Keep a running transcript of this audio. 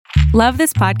Love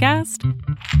this podcast?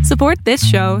 Support this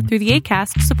show through the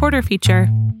Acast supporter feature.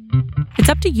 It's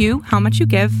up to you how much you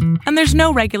give, and there's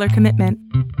no regular commitment.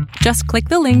 Just click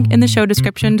the link in the show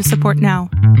description to support now.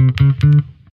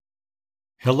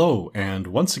 Hello, and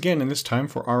once again, it is time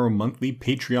for our monthly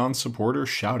Patreon supporter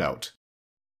shoutout.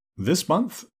 This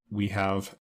month, we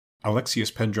have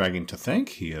Alexius Pendragon to thank.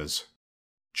 He has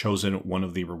chosen one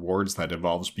of the rewards that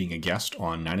involves being a guest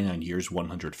on 99 Years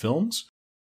 100 Films.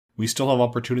 We still have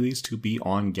opportunities to be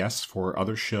on guests for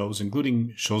other shows,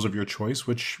 including shows of your choice,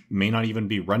 which may not even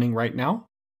be running right now.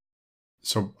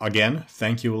 So again,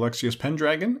 thank you, Alexius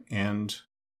Pendragon, and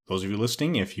those of you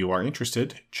listening, if you are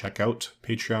interested, check out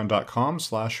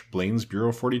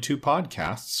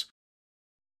patreon.com/BlainesBureau42podcasts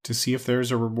to see if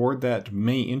there's a reward that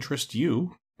may interest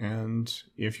you, and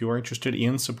if you are interested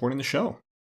in supporting the show.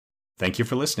 Thank you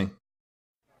for listening.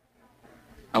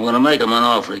 I'm going to make him an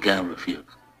offer he can't refuse.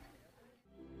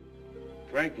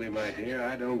 Frankly, my dear,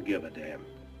 I don't give a damn.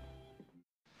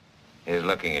 He's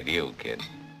looking at you, kid.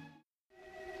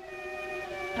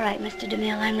 All right, Mr.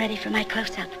 DeMille, I'm ready for my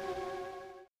close-up.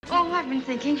 Oh, I've been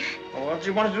thinking. Well, what do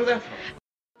you want to do that for?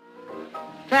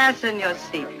 Fasten your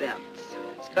seatbelts.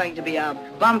 It's going to be a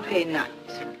bumpy night.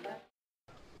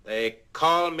 They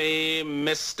call me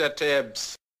Mr.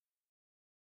 Tibbs.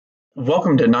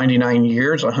 Welcome to 99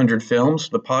 Years, 100 Films,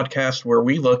 the podcast where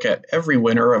we look at every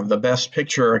winner of the Best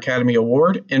Picture Academy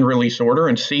Award in release order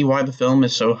and see why the film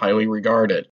is so highly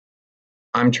regarded.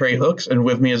 I'm Trey Hooks, and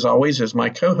with me as always is my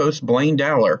co-host Blaine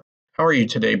Dowler. How are you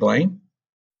today, Blaine?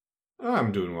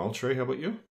 I'm doing well, Trey. How about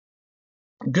you?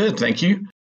 Good, thank you.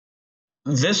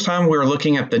 This time we're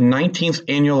looking at the 19th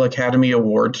Annual Academy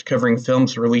Awards, covering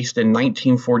films released in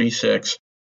 1946,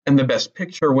 and the Best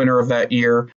Picture winner of that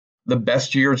year, The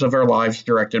Best Years of Our Lives,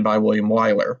 directed by William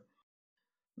Wyler.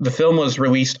 The film was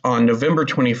released on November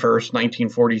 21st,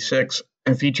 1946,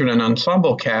 and featured an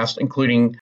ensemble cast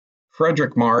including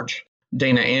Fredric March,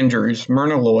 Dana Andrews,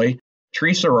 Myrna Loy,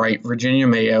 Teresa Wright, Virginia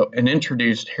Mayo, and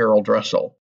introduced Harold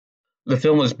Russell. The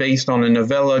film was based on a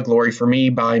novella, Glory for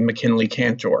Me, by McKinley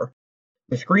Cantor.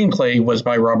 The screenplay was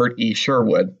by Robert E.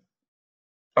 Sherwood.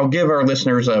 I'll give our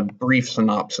listeners a brief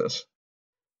synopsis.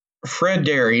 Fred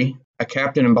Derry, a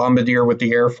captain and bombardier with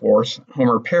the Air Force,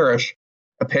 Homer Parrish,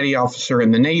 a petty officer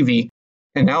in the Navy,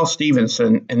 and Al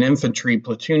Stevenson, an infantry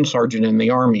platoon sergeant in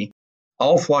the Army,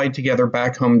 all fly together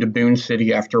back home to Boone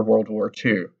City after World War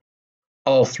II.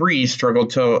 All three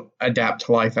struggled to adapt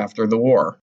to life after the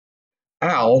war.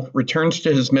 Al returns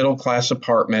to his middle-class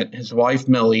apartment, his wife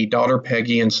Millie, daughter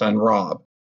Peggy, and son Rob.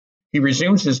 He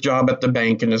resumes his job at the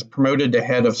bank and is promoted to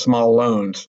head of small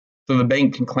loans, so the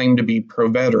bank can claim to be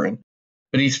pro-veteran.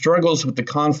 But he struggles with the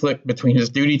conflict between his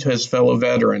duty to his fellow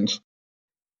veterans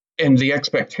and the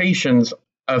expectations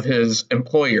of his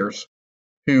employers,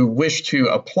 who wish to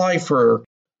apply for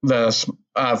the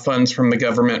funds from the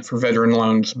government for veteran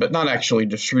loans, but not actually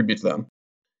distribute them.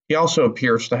 He also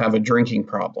appears to have a drinking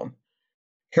problem.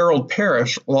 Harold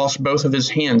Parrish lost both of his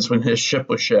hands when his ship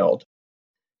was shelled.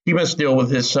 He must deal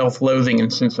with his self-loathing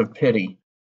and sense of pity.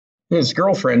 His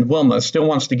girlfriend, Wilma, still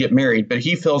wants to get married, but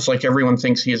he feels like everyone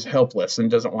thinks he is helpless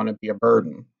and doesn't want to be a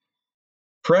burden.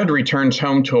 Fred returns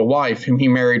home to a wife whom he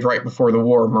married right before the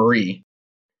war, Marie.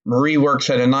 Marie works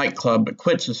at a nightclub but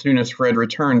quits as soon as Fred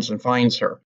returns and finds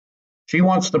her. She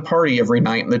wants to party every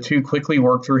night, and the two quickly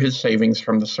work through his savings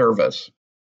from the service.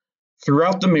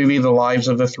 Throughout the movie, the lives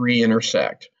of the three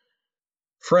intersect.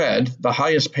 Fred, the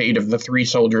highest paid of the three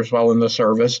soldiers while in the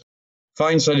service,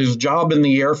 finds that his job in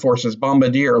the Air Force as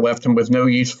bombardier left him with no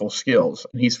useful skills,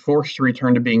 and he's forced to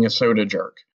return to being a soda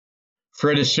jerk.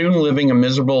 Fred is soon living a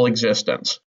miserable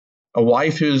existence, a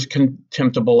wife who is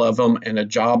contemptible of him, and a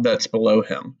job that's below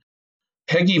him.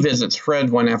 Peggy visits Fred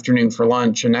one afternoon for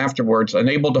lunch, and afterwards,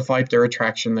 unable to fight their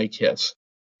attraction, they kiss.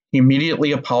 He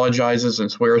immediately apologizes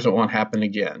and swears it won't happen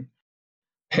again.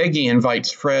 Peggy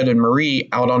invites Fred and Marie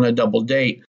out on a double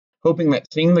date, hoping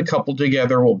that seeing the couple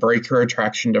together will break her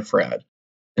attraction to Fred.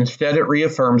 Instead, it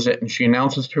reaffirms it, and she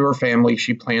announces to her family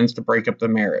she plans to break up the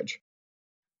marriage.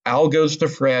 Al goes to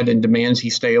Fred and demands he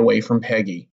stay away from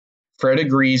Peggy. Fred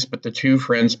agrees, but the two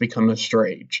friends become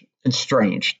estranged.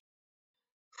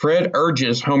 Fred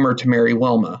urges Homer to marry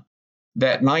Wilma.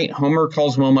 That night, Homer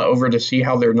calls Wilma over to see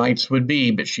how their nights would be,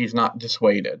 but she's not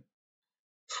dissuaded.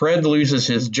 Fred loses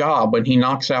his job when he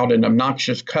knocks out an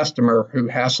obnoxious customer who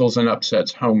hassles and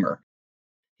upsets Homer.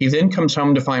 He then comes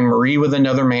home to find Marie with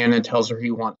another man and tells her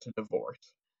he wants a divorce.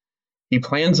 He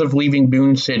plans of leaving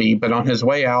Boone City, but on his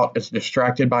way out is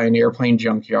distracted by an airplane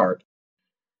junkyard.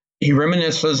 He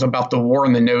reminisces about the war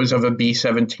in the nose of a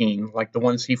B-17, like the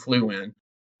ones he flew in,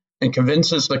 and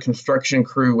convinces the construction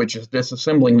crew which is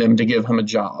disassembling them to give him a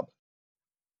job.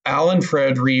 Al and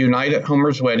Fred reunite at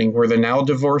Homer's wedding, where the now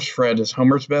divorced Fred is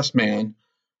Homer's best man.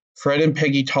 Fred and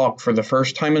Peggy talk for the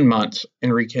first time in months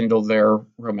and rekindle their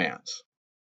romance.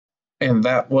 And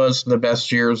that was the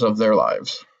best years of their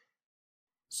lives.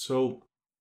 So,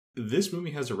 this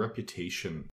movie has a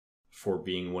reputation for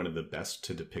being one of the best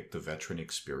to depict the veteran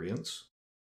experience.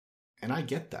 And I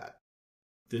get that.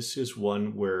 This is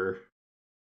one where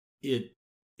it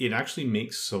actually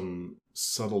makes some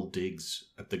subtle digs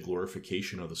at the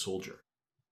glorification of the soldier.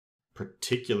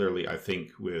 Particularly, I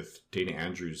think, with Dana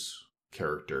Andrews'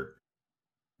 character,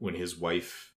 when his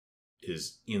wife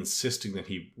is insisting that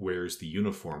he wears the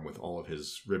uniform with all of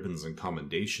his ribbons and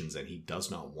commendations, and he does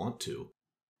not want to.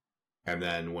 And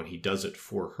then when he does it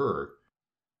for her,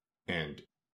 and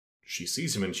she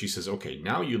sees him and she says, okay,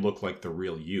 now you look like the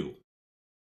real you.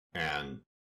 And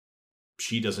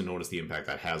she doesn't notice the impact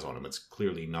that has on him. It's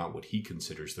clearly not what he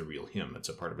considers the real him. It's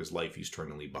a part of his life he's trying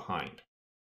to leave behind,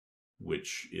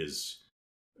 which is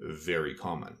very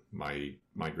common. My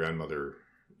grandmother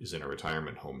is in a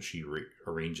retirement home. She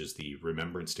arranges the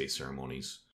Remembrance Day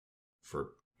ceremonies for,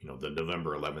 the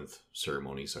November 11th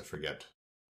ceremonies. I forget.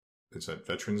 Is that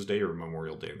Veterans Day or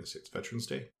Memorial Day in the States? Veterans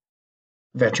Day?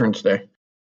 Veterans Day.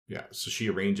 Yeah, so she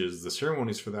arranges the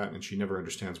ceremonies for that, and she never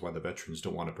understands why the veterans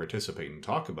don't want to participate and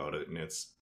talk about it. And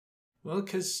it's, well,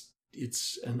 because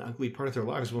it's an ugly part of their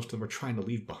lives most of them are trying to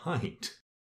leave behind.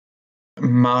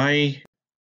 My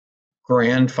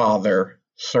grandfather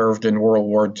served in World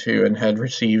War II and had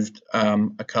received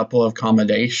a couple of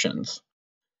commendations.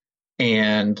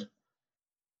 And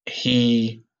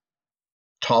he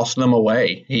tossed them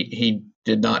away. He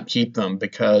did not keep them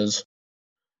because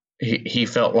he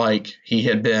felt like he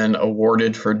had been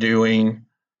awarded for doing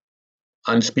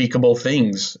unspeakable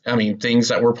things. I mean, things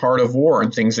that were part of war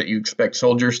and things that you expect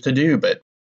soldiers to do, but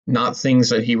not things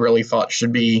that he really thought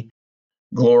should be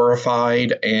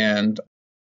glorified and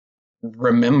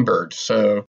remembered.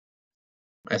 So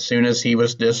as soon as he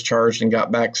was discharged and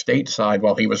got back stateside,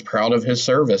 while he was proud of his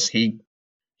service, he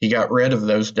got rid of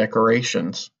those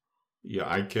decorations. Yeah,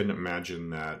 I can imagine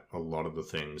that a lot of the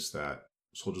things that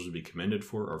soldiers would be commended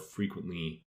for are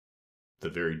frequently the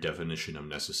very definition of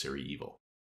necessary evil.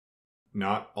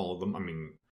 Not all of them. I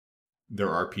mean, there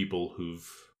are people who've,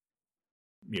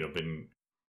 been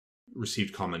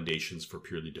received commendations for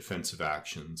purely defensive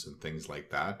actions and things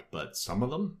like that. But some of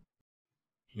them,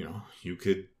 you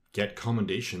could get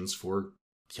commendations for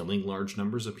killing large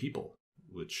numbers of people,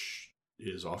 which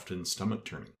is often stomach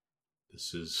turning.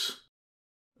 This is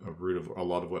a root of a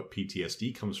lot of what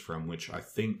PTSD comes from, which I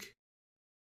think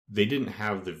they didn't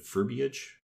have the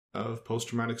verbiage of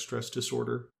post-traumatic stress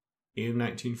disorder in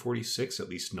 1946, at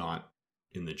least not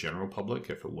in the general public.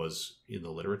 If it was in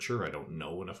the literature, I don't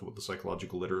know enough about the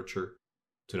psychological literature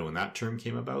to know when that term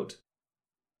came about.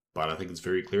 But I think it's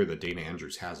very clear that Dana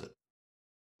Andrews has it.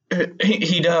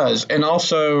 He does. And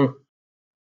also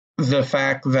the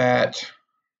fact that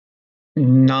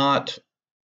not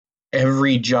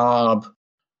every job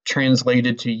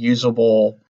translated to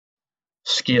usable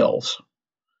skills.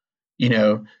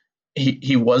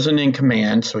 He wasn't in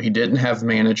command, so he didn't have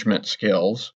management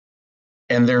skills.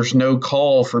 And there's no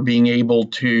call for being able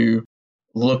to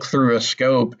look through a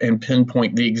scope and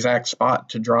pinpoint the exact spot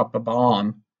to drop a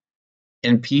bomb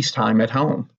in peacetime at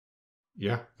home.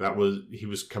 Yeah, he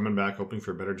was coming back hoping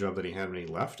for a better job than he had when he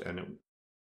left, and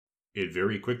it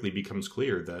very quickly becomes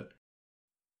clear that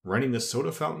running the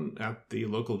soda fountain at the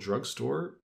local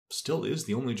drugstore still is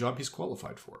the only job he's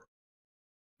qualified for.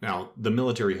 Now, the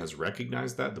military has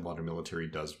recognized that. The modern military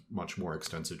does much more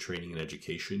extensive training and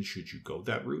education should you go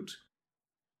that route.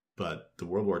 But the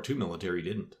World War II military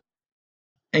didn't.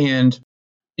 And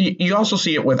you also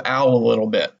see it with Al a little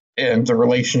bit and the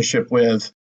relationship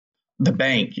with the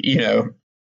bank.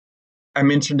 I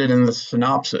mentioned it in the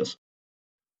synopsis.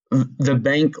 The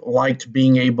bank liked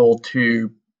being able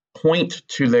to point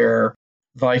to their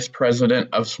vice president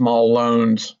of small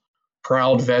loans,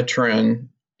 proud veteran,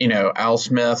 Al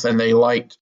Smith, and they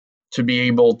liked to be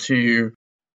able to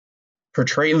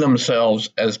portray themselves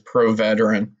as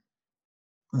pro-veteran.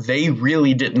 They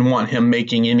really didn't want him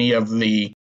making any of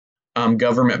the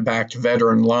government-backed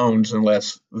veteran loans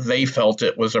unless they felt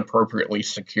it was appropriately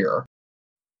secure.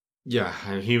 Yeah,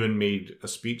 and he even made a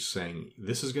speech saying,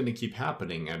 this is going to keep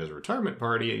happening at his retirement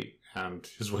party, and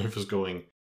his wife was going,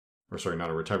 or sorry,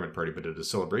 not a retirement party, but at a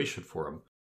celebration for him.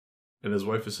 And his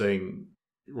wife is saying,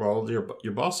 well,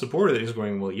 your boss supported it. He's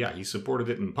going, well, yeah, he supported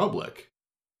it in public,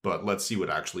 but let's see what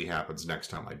actually happens next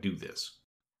time I do this.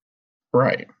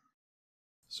 Right.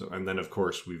 So, and then, of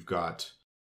course, we've got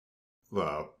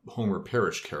the Homer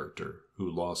Parrish character who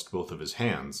lost both of his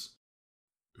hands,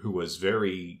 who was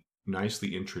very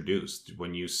nicely introduced.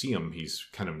 When you see him, he's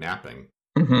kind of napping.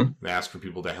 Mm-hmm. They ask for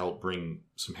people to help bring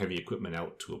some heavy equipment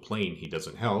out to a plane. He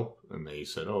doesn't help. And they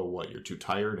said, oh, what, you're too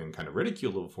tired, and kind of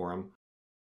ridicule him for him.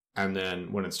 And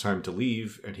then when it's time to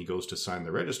leave and he goes to sign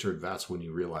the register, that's when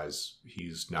you realize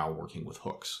he's now working with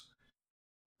hooks.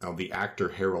 Now, the actor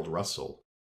Harold Russell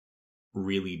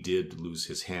really did lose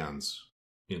his hands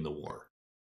in the war.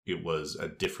 It was a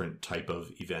different type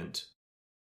of event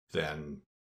than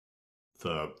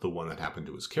the one that happened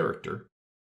to his character.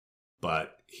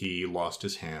 But he lost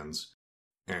his hands,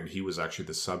 and he was actually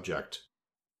the subject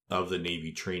of the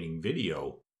Navy training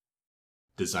video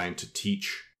designed to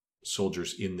teach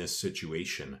soldiers in this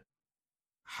situation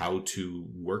how to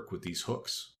work with these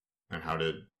hooks and how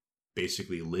to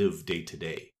basically live day to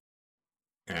day.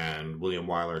 And William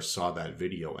Wyler saw that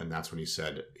video, and that's when he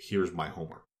said, here's my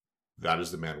Homer. That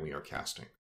is the man we are casting.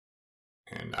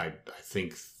 And I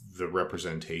think the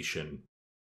representation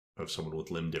of someone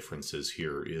with limb differences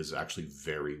here is actually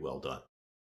very well done.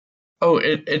 Oh,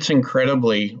 it's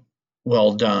incredibly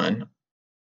well done.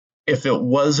 If it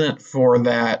wasn't for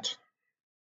that,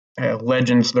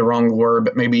 legend's the wrong word,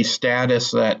 but maybe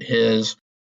status that his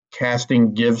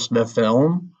casting gives the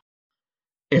film,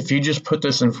 if you just put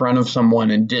this in front of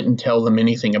someone and didn't tell them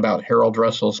anything about Harold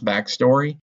Russell's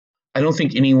backstory, I don't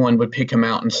think anyone would pick him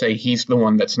out and say he's the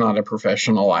one that's not a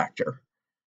professional actor.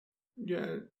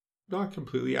 Yeah, not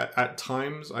completely. At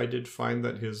times, I did find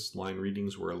that his line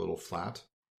readings were a little flat.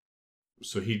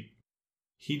 So he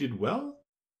did well.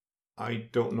 I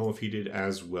don't know if he did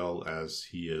as well as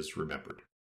he is remembered.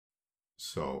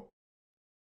 So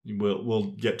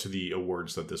we'll get to the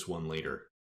awards that this won later.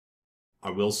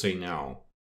 I will say now,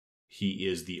 he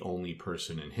is the only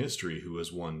person in history who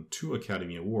has won 2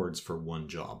 Academy Awards for one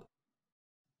job.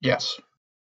 Yes.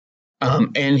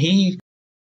 And he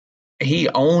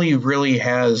only really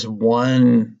has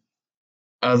one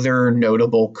other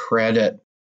notable credit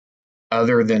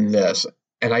other than this.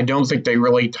 And I don't think they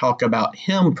really talk about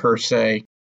him per se,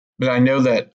 but I know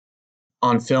that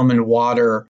on Film and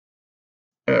Water,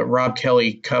 Rob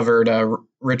Kelly covered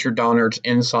Richard Donner's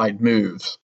Inside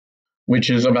Moves, which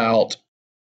is about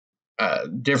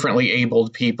differently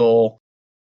abled people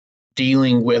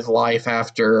dealing with life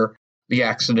after the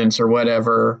accidents or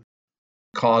whatever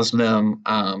caused them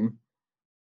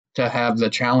to have the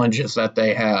challenges that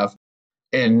they have.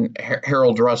 And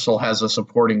Harold Russell has a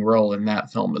supporting role in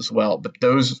that film as well. But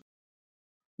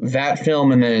that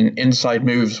film and then Inside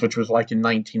Moves, which was like in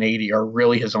 1980, are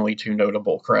really his only 2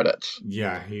 notable credits.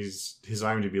 Yeah, his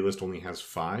IMDb list only has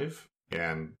 5,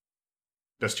 and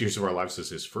Best Years of Our Lives is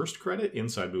his first credit.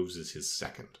 Inside Moves is his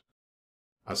second.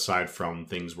 Aside from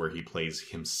things where he plays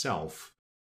himself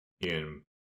in,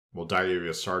 well, Diary of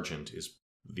a Sergeant is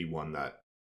the one that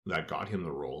got him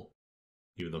the role,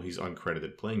 even though he's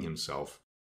uncredited playing himself.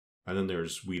 And then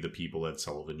there's We the People, Ed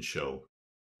Sullivan Show.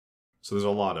 So there's a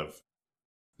lot of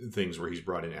things where he's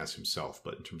brought in as himself,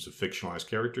 but in terms of fictionalized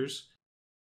characters,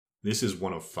 this is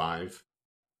one of 5,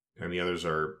 and the others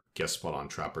are guest spot on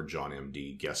Trapper John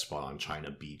M.D., guest spot on China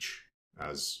Beach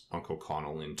as Uncle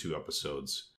Connell in 2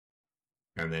 episodes,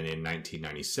 and then in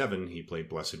 1997 he played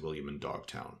Blessed William in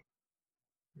Dogtown,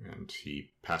 and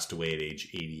he passed away at age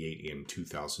 88 in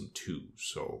 2002,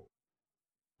 so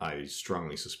I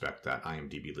strongly suspect that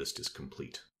IMDb list is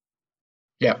complete.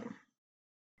 Yep.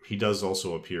 He does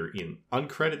also appear in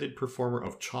uncredited performer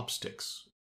of Chopsticks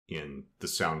in the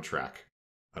soundtrack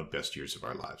of Best Years of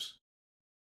Our Lives.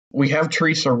 We have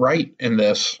Teresa Wright in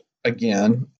this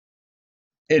again.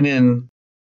 And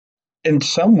in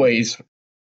some ways,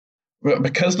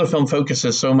 because the film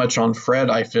focuses so much on Fred,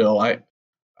 I feel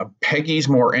Peggy's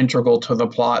more integral to the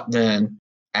plot than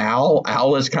Al.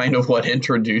 Al is kind of what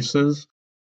introduces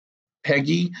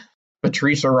Peggy. But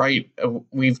Teresa Wright,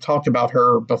 we've talked about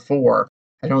her before.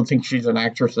 I don't think she's an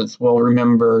actress that's well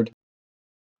remembered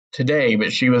today,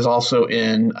 but she was also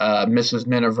in Mrs.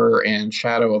 Miniver and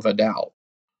Shadow of a Doubt.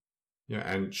 Yeah,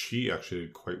 and she actually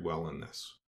did quite well in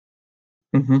this.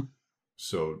 Mm-hmm.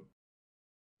 So,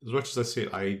 as much as I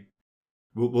say,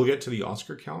 we'll get to the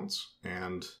Oscar counts,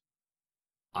 and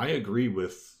I agree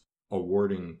with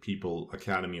awarding people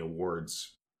Academy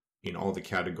Awards in all the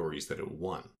categories that it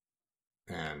won,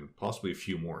 and possibly a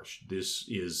few more. This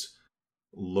is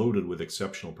loaded with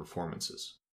exceptional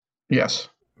performances. Yes.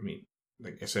 I mean,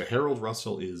 like I said, Harold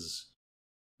Russell is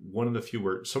one of the few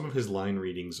where some of his line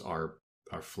readings are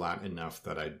flat enough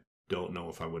that I don't know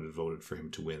if I would have voted for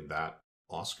him to win that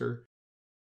Oscar.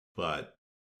 But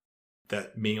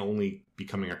that may only be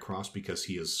coming across because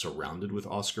he is surrounded with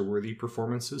Oscar-worthy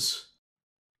performances.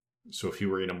 So if he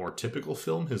were in a more typical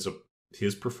film, his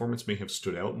his performance may have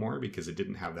stood out more because it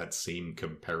didn't have that same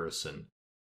comparison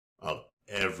of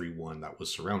everyone that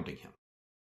was surrounding him.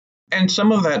 And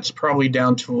some of that's probably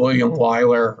down to William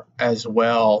Wyler as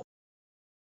well.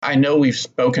 I know we've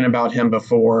spoken about him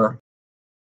before,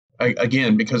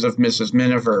 again, because of Mrs.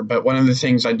 Miniver, but one of the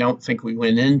things I don't think we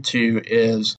went into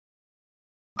is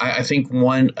I think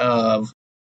one of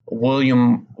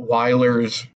William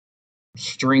Wyler's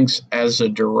strengths as a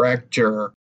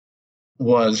director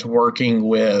was working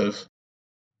with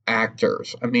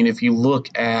actors. I mean, if you look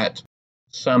at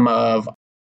some of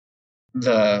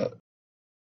the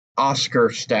Oscar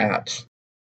stats,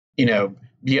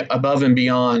 above and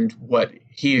beyond what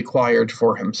he acquired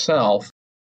for himself,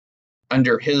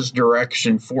 under his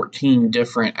direction, 14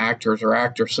 different actors or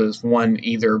actresses won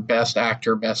either Best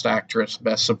Actor, Best Actress,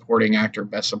 Best Supporting Actor,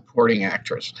 Best Supporting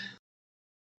Actress.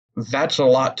 That's a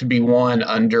lot to be won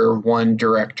under one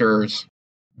director's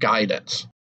guidance.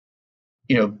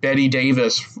 Bette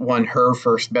Davis won her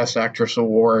first Best Actress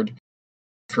award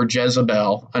for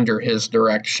Jezebel under his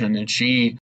direction, and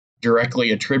she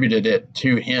directly attributed it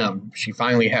to him. She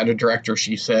finally had a director,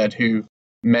 she said, who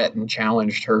met and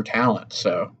challenged her talent.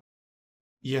 So,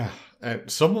 yeah, and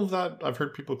some of that I've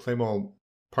heard people claim, well,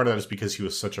 part of that is because he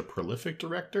was such a prolific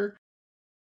director,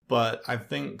 but I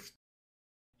think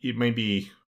it may be,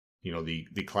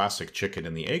 the classic chicken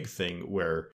and the egg thing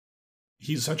where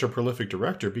he's such a prolific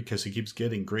director because he keeps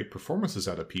getting great performances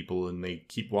out of people and they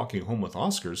keep walking home with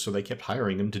Oscars, so they kept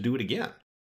hiring him to do it again.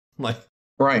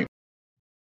 Right.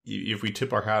 If we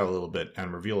tip our hat a little bit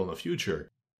and reveal in the future,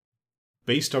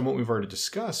 based on what we've already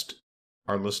discussed,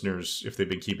 our listeners, if they've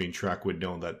been keeping track, would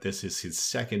know that this is his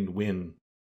second win.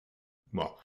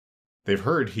 Well, they've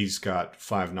heard he's got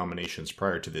 5 nominations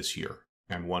prior to this year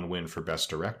and 1 win for Best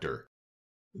Director.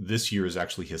 This year is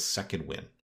actually his second win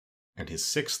and his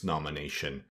 6th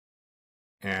nomination.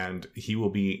 And he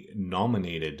will be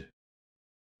nominated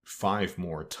 6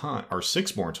 more times,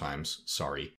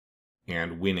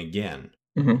 and win again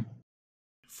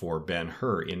for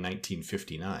Ben-Hur in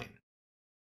 1959.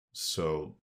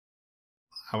 So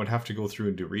I would have to go through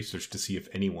and do research to see if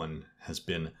anyone has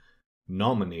been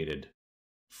nominated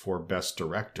for Best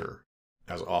Director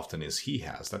as often as he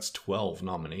has. That's 12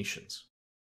 nominations.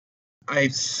 I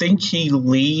think he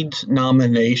leads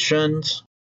nominations,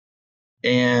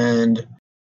 and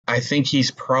I think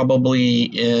he's definitely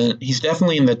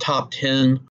in the top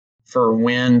 10 for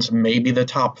wins, maybe the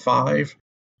top 5.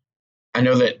 I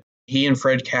know that he and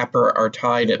Fred Capra are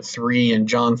tied at 3, and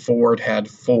John Ford had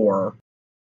 4.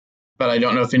 But I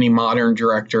don't know if any modern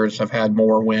directors have had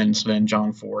more wins than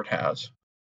John Ford has.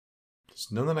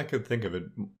 There's none that I could think of it.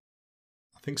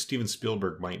 I think Steven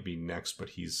Spielberg might be next, but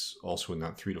he's also in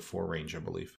that 3 to 4 range, I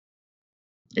believe.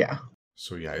 Yeah.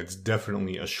 So yeah, it's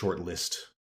definitely a short list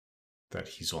that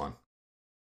he's on.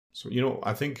 So,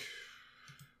 I think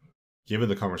given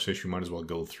the conversation, we might as well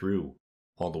go through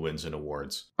all the wins and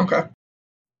awards. Okay.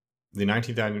 The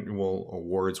 19th Annual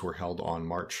Awards were held on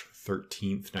March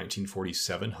 13th,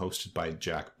 1947, hosted by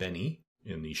Jack Benny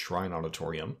in the Shrine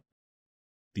Auditorium.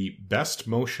 The Best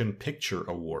Motion Picture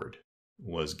Award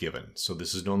was given, so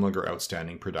this is no longer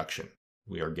Outstanding Production.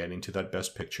 We are getting to that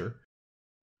Best Picture.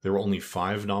 There were only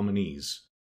 5 nominees.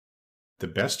 The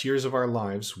Best Years of Our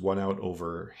Lives won out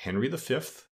over Henry V,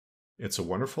 It's a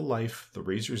Wonderful Life, The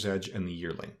Razor's Edge, and The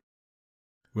Yearling.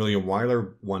 William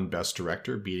Wyler won Best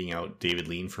Director, beating out David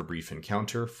Lean for Brief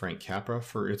Encounter, Frank Capra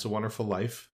for It's a Wonderful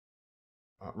Life,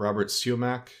 Robert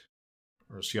Siodmak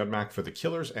for The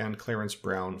Killers, and Clarence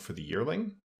Brown for The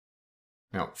Yearling.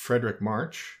 Now, Frederick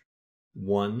March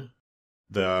won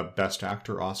the Best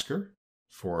Actor Oscar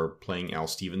for playing Al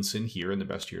Stevenson here in The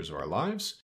Best Years of Our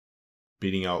Lives,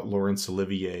 beating out Laurence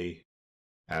Olivier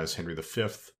as Henry V,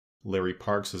 Larry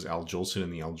Parks as Al Jolson in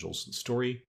The Al Jolson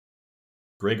Story,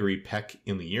 Gregory Peck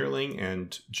in The Yearling,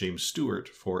 and James Stewart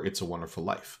for It's a Wonderful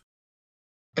Life.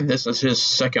 And this is his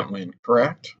second win,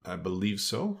 correct? I believe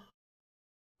so.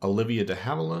 Olivia de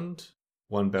Havilland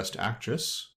won Best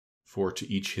Actress for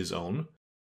To Each His Own,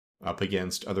 up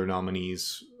against other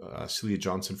nominees, Celia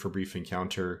Johnson for Brief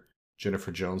Encounter,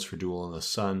 Jennifer Jones for Duel in the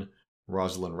Sun,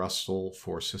 Rosalind Russell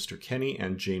for Sister Kenny,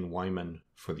 and Jane Wyman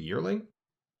for The Yearling.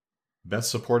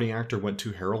 Best Supporting Actor went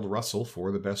to Harold Russell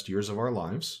for The Best Years of Our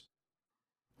Lives,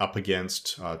 up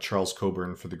against Charles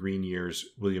Coburn for The Green Years,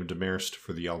 William Demarest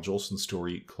for The Al Jolson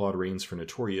Story, Claude Rains for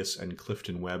Notorious, and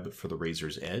Clifton Webb for The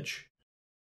Razor's Edge.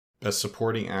 Best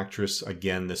Supporting Actress,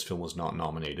 again, this film was not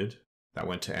nominated. That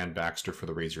went to Anne Baxter for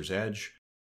The Razor's Edge.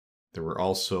 There were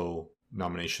also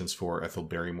nominations for Ethel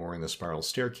Barrymore in The Spiral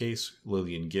Staircase,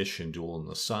 Lillian Gish in Duel in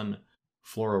the Sun,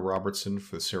 Flora Robertson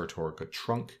for The Saratoga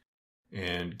Trunk,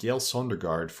 and Gail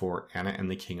Sondergaard for Anna and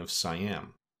the King of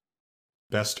Siam.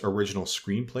 Best Original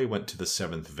Screenplay went to The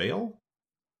Seventh Veil.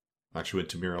 Actually went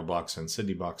to Muriel Box and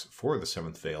Sidney Box for The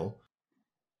Seventh Veil.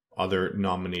 Other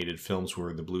nominated films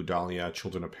were The Blue Dahlia,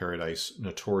 Children of Paradise,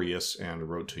 Notorious, and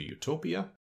Road to Utopia.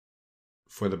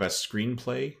 For the best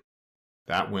screenplay,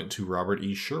 that went to Robert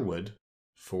E. Sherwood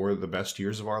for The Best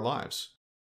Years of Our Lives,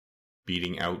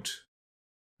 beating out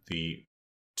the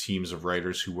teams of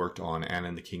writers who worked on Anna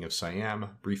and the King of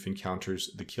Siam, Brief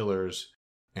Encounters, The Killers,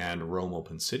 and Rome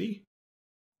Open City.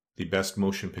 The best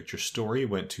motion picture story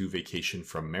went to Vacation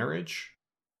from Marriage,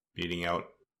 beating out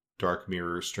Dark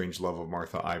Mirror, Strange Love of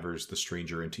Martha Ivers, The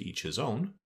Stranger, and To Each His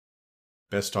Own.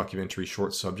 Best documentary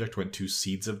short subject went to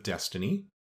Seeds of Destiny.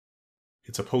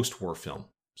 It's a post-war film.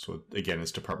 So again,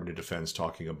 it's Department of Defense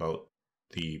talking about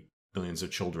the millions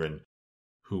of children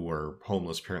who were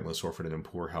homeless, parentless, orphaned, and in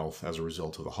poor health as a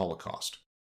result of the Holocaust.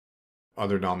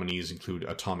 Other nominees include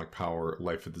Atomic Power,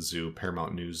 Life at the Zoo,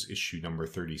 Paramount News issue number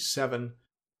 37,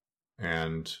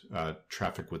 and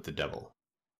Traffic with the Devil.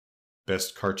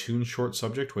 Best cartoon short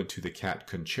subject went to The Cat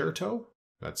Concerto.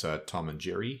 That's a Tom and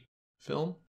Jerry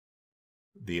film.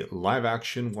 The live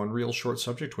action one reel short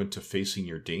subject went to Facing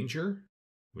Your Danger,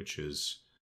 which is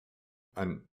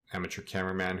an amateur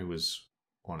cameraman who was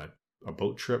on a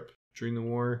boat trip during the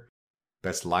war.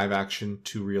 Best live action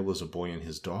two reel is A Boy and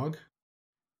His Dog.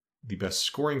 The best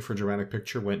scoring for dramatic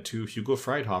picture went to Hugo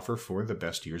Freidhofer for The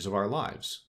Best Years of Our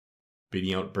Lives,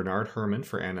 beating out Bernard Herrmann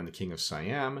for Anna and the King of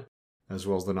Siam, as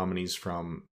well as the nominees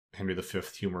from Henry V,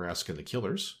 Humoresque, and The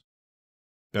Killers.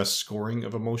 Best scoring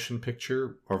of a motion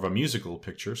picture, or of a musical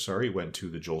picture, went to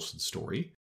The Jolson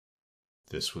Story.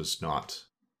 This was not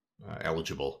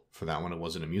eligible for that one. It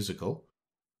wasn't a musical.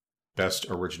 Best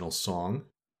original song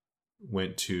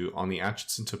went to On the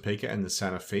Atchison Topeka and the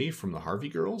Santa Fe from the Harvey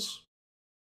Girls.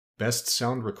 Best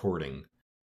sound recording.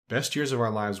 Best Years of Our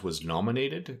Lives was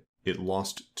nominated. It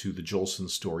lost to The Jolson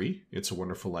Story. It's a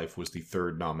Wonderful Life was the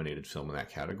third nominated film in that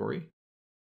category.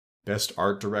 Best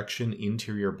art direction,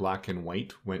 interior black and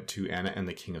white, went to Anna and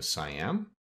the King of Siam.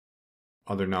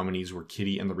 Other nominees were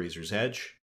Kitty and the Razor's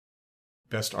Edge.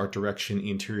 Best art direction,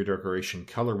 interior decoration,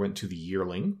 color went to The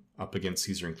Yearling, up against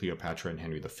Caesar and Cleopatra and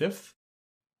Henry V.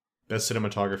 Best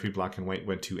cinematography, black and white,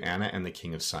 went to Anna and the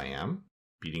King of Siam,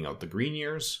 beating out The Green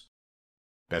Years.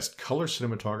 Best color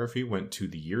cinematography went to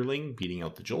The Yearling, beating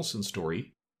out The Jolson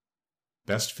Story.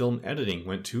 Best film editing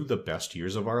went to The Best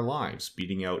Years of Our Lives,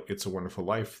 beating out It's a Wonderful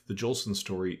Life, The Jolson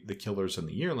Story, The Killers, and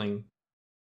The Yearling.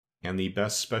 And the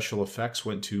best special effects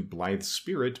went to Blithe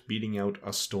Spirit, beating out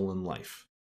A Stolen Life.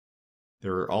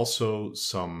 There are also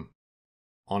some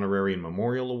honorary and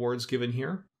memorial awards given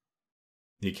here.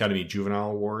 The Academy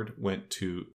Juvenile Award went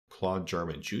to Claude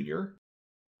Jarman Jr.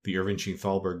 The Irving G.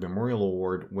 Thalberg Memorial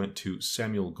Award went to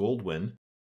Samuel Goldwyn,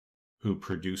 who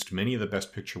produced many of the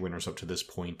Best Picture winners up to this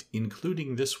point,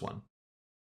 including this one.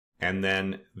 And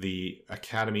then the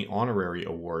Academy Honorary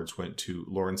Awards went to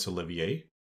Laurence Olivier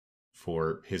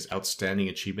for his outstanding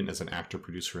achievement as an actor,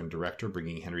 producer, and director,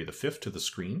 bringing Henry V to the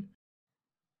screen,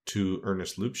 to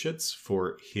Ernest Lubitsch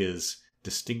for his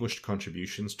distinguished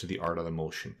contributions to the art of the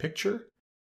motion picture.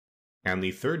 And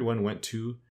the third one went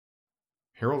to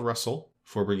Harold Russell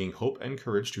for bringing hope and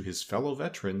courage to his fellow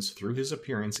veterans through his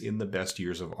appearance in The Best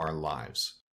Years of Our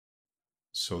Lives.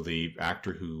 So the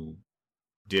actor who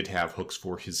did have hooks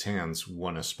for his hands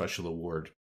won a special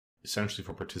award, essentially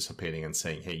for participating and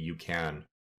saying, hey, you can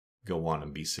go on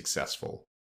and be successful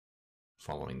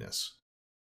following this.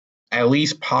 At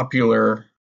least popular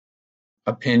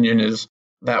opinion is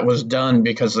that was done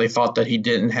because they thought that he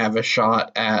didn't have a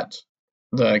shot at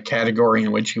the category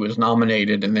in which he was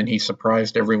nominated, and then he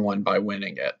surprised everyone by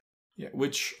winning it. Yeah,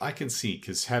 which I can see,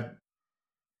 because had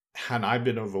I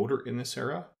been a voter in this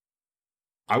era,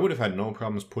 I would have had no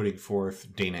problems putting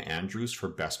forth Dana Andrews for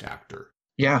Best Actor.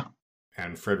 Yeah.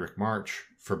 And Frederick March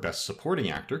for Best Supporting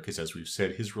Actor, because as we've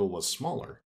said, his role was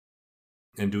smaller,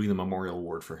 and doing the Memorial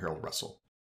Award for Harold Russell.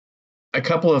 A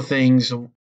couple of things.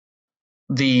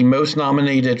 The most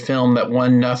nominated film that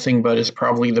won nothing but is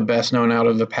probably the best known out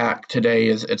of the pack today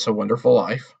is It's a Wonderful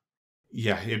Life.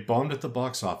 Yeah, it bombed at the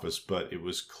box office, but it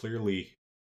was clearly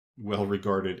well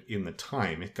regarded in the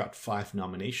time. It got 5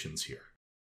 nominations here.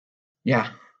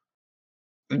 Yeah.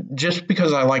 Just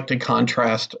because I like to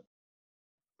contrast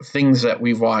things that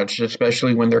we've watched,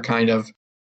 especially when they're kind of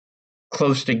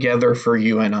close together for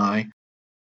you and I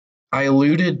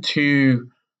alluded to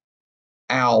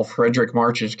Al, Frederick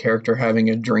March's character, having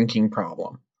a drinking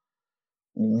problem.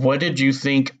 What did you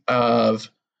think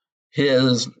of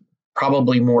his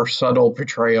probably more subtle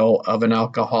portrayal of an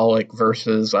alcoholic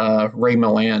versus Ray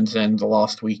Milland's in The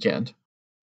Lost Weekend?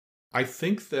 I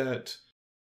think that,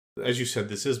 as you said,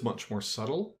 this is much more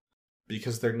subtle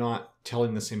because they're not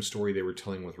telling the same story they were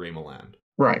telling with Ray Milland.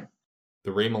 Right.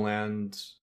 The Ray Milland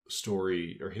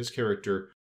story, or his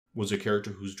character, was a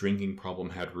character whose drinking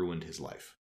problem had ruined his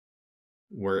life.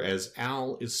 Whereas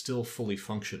Al is still fully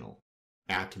functional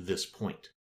at this point.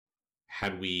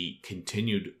 Had we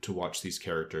continued to watch these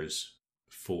characters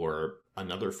for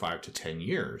another 5 to 10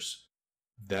 years,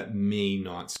 that may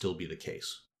not still be the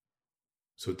case.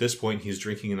 So at this point, he's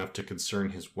drinking enough to concern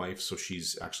his wife, so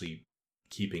she's actually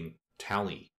keeping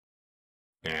tally.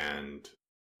 And,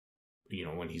 you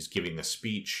know, when he's giving the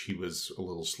speech, he was a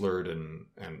little slurred and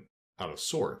out of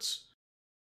sorts.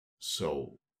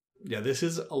 So, yeah, this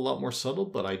is a lot more subtle,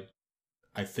 but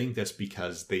I think that's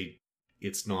because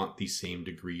it's not the same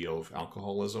degree of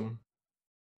alcoholism,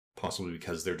 possibly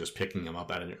because they're just picking him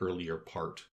up at an earlier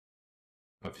part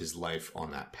of his life on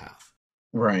that path.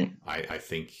 Right. I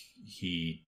think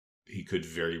he could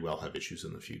very well have issues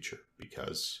in the future,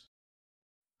 because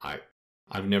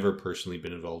I've never personally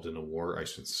been involved in a war. I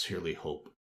sincerely hope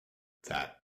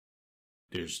that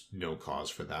there's no cause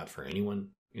for that for anyone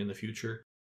in the future,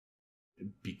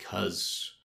 because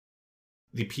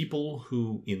the people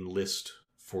who enlist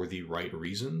for the right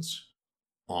reasons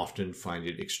often find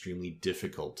it extremely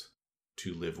difficult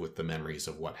to live with the memories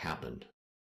of what happened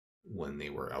when they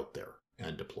were out there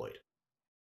and deployed.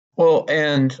 Well,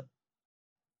 and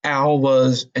Al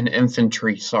was an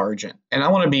infantry sergeant. And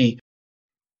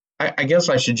I guess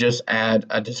I should just add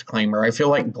a disclaimer. I feel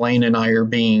like Blaine and I are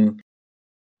being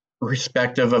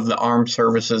respective of the armed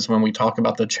services when we talk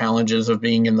about the challenges of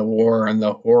being in the war and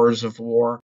the horrors of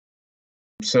war.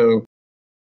 So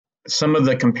some of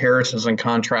the comparisons and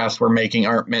contrasts we're making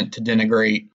aren't meant to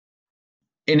denigrate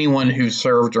anyone who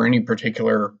served or any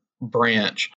particular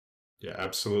branch. Yeah,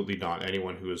 absolutely not.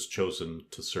 Anyone who has chosen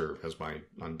to serve has my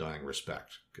undying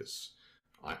respect, because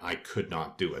I could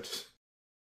not do it.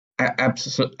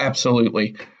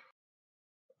 Absolutely.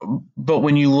 But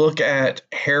when you look at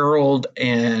Harold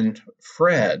and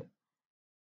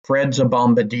Fred's a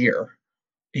bombardier.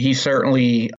 He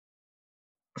certainly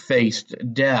faced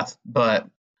death, but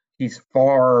he's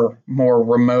far more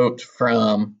remote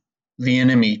from the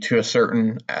enemy to a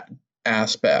certain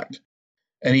aspect.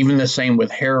 And even the same with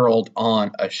Harold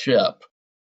on a ship.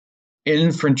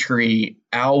 Infantry,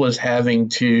 Al was having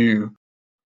to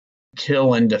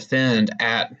kill and defend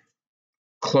at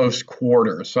close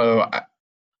quarters. So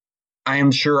I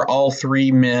am sure all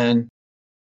three men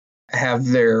have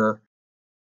their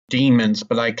demons,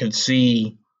 but I could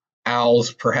see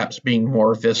Al's perhaps being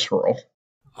more visceral.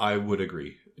 I would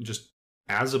agree. Just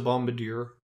as a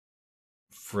bombardier,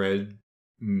 Fred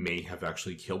may have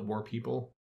actually killed more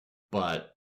people,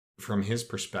 but from his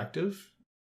perspective,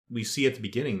 we see at the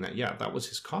beginning that, yeah, that was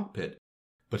his cockpit,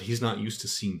 but he's not used to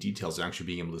seeing details and actually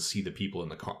being able to see the people in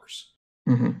the cars.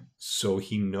 Mm-hmm. So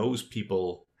he knows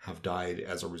people have died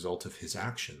as a result of his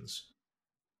actions,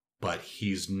 but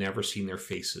he's never seen their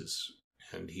faces.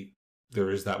 And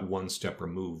there is that one step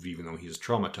removed, even though he's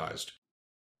traumatized.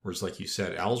 Whereas, like you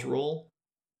said, Al's role,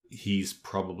 he's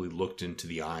probably looked into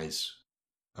the eyes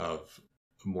of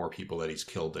more people that he's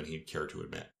killed than he'd care to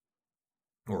admit.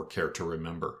 Or care to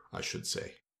remember, I should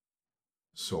say.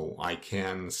 So I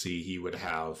can see he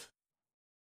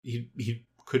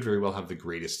could very well have the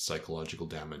greatest psychological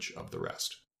damage of the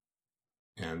rest.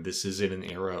 And this is in an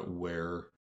era where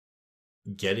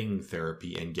getting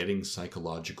therapy and getting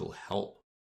psychological help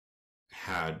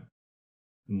had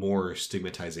more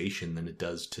stigmatization than it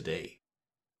does today.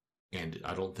 And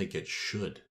I don't think it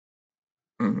should.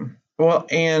 Mm-hmm. Well,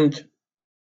 and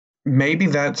maybe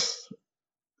that's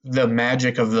the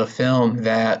magic of the film,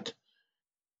 that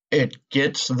it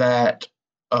gets that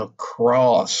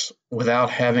across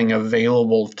without having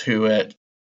available to it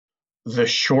the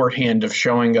shorthand of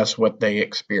showing us what they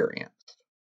experienced.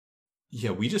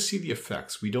 Yeah, we just see the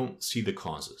effects. We don't see the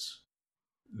causes.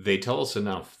 They tell us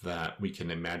enough that we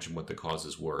can imagine what the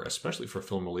causes were, especially for a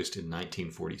film released in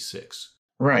 1946.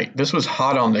 Right. This was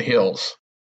hot on the heels.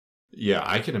 Yeah,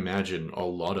 I can imagine a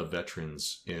lot of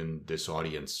veterans in this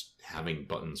audience having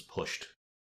buttons pushed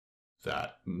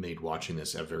that made watching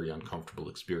this a very uncomfortable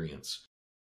experience.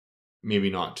 Maybe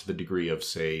not to the degree of,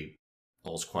 say,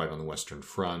 All's Quiet on the Western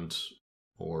Front,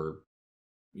 or,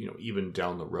 even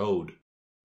down the road,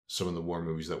 some of the war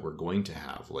movies that we're going to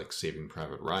have, like Saving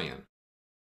Private Ryan,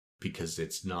 because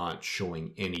it's not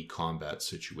showing any combat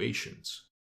situations.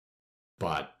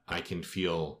 But I can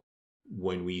feel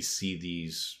when we see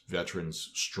these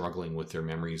veterans struggling with their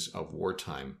memories of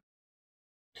wartime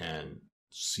and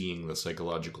seeing the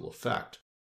psychological effect,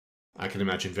 I can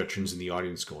imagine veterans in the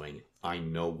audience going, I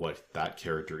know what that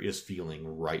character is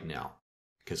feeling right now,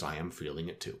 because I am feeling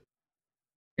it too.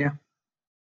 Yeah.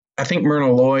 I think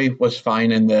Myrna Loy was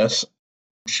fine in this.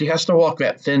 She has to walk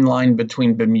that thin line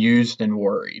between bemused and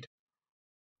worried.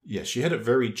 Yeah, she had a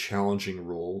very challenging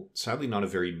role. Sadly, not a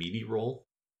very meaty role.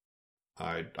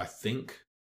 I think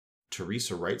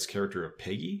Teresa Wright's character of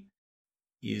Peggy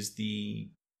is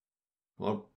she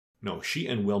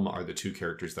and Wilma are the two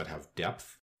characters that have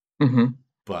depth. Mm-hmm.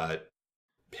 But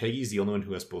Peggy's the only one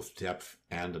who has both depth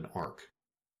and an arc.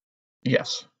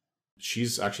 Yes.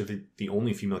 She's actually the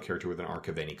only female character with an arc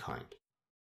of any kind.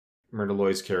 Myrna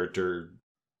Loy's character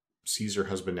sees her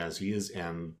husband as he is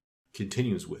and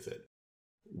continues with it.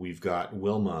 We've got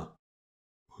Wilma,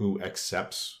 who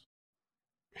accepts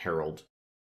Homer,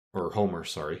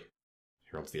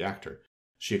 Harold's the actor.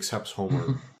 She accepts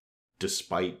Homer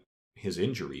despite his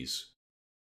injuries,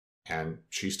 and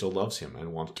she still loves him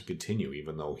and wants to continue,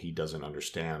 even though he doesn't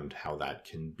understand how that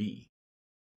can be.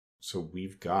 So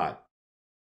we've got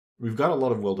a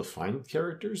lot of well-defined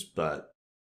characters, but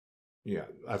yeah,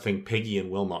 I think Peggy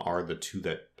and Wilma are the two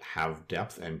that have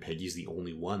depth, and Peggy's the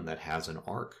only one that has an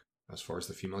arc as far as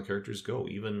the female characters go.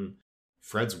 Even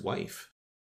Fred's wife,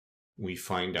 we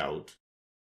find out,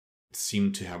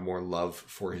 seemed to have more love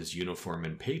for his uniform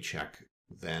and paycheck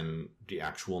than the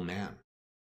actual man.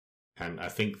 And I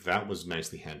think that was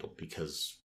nicely handled,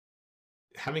 because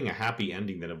having a happy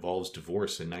ending that involves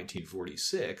divorce in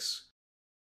 1946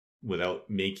 without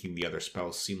making the other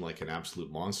spouse seem like an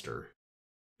absolute monster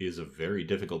is a very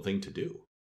difficult thing to do.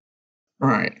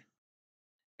 Right.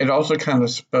 It also kind of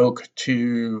spoke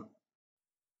to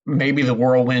maybe the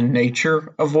whirlwind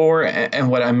nature of war. And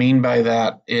what I mean by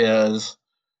that is,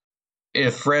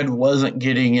 if Fred wasn't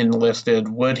getting enlisted,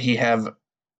 would he have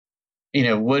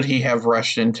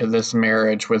rushed into this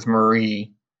marriage with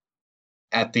Marie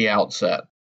at the outset?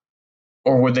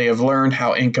 Or would they have learned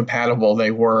how incompatible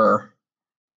they were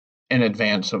in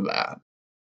advance of that?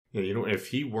 Yeah, if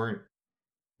he weren't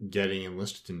getting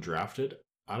enlisted and drafted,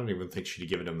 I don't even think she'd have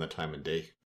given him the time of day.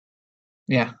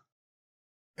 Yeah.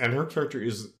 And her character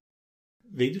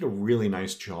they did a really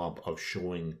nice job of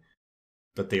showing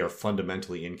that they are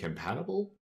fundamentally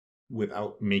incompatible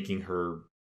without making her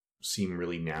seem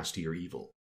really nasty or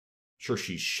evil. Sure,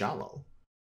 she's shallow,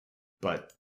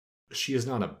 but she is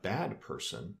not a bad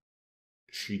person.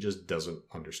 She just doesn't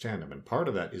understand him. And part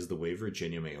of that is the way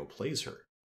Virginia Mayo plays her.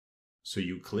 So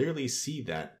you clearly see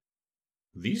that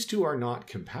these two are not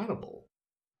compatible,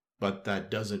 but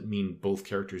that doesn't mean both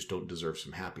characters don't deserve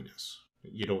some happiness.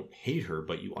 You don't hate her,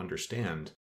 but you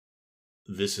understand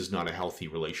this is not a healthy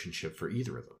relationship for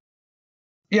either of them.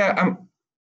 Yeah,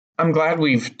 I'm glad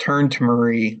we've turned to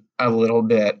Marie a little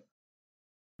bit.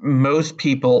 Most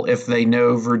people, if they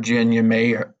know Virginia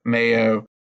Mayo,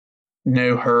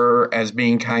 know her as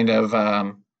being kind of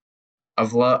a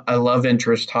love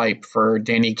interest type for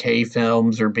Danny Kaye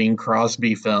films or Bing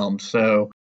Crosby films.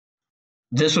 So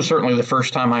this was certainly the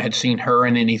first time I had seen her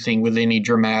in anything with any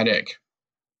dramatic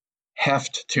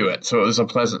heft to it. So it was a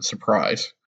pleasant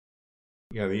surprise.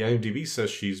 Yeah, the IMDb says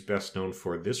she's best known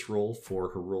for this role, for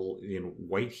her role in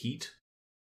White Heat,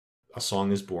 A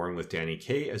Song is Born with Danny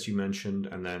Kaye, as you mentioned,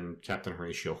 and then Captain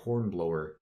Horatio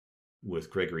Hornblower with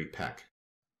Gregory Peck.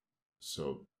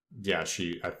 So, yeah,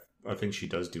 I think she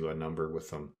does do a number with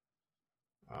them.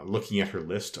 Looking at her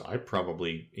list, I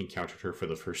probably encountered her for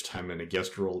the first time in a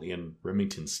guest role in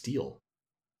Remington Steele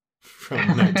from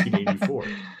 1984.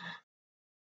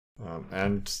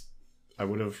 And I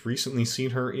would have recently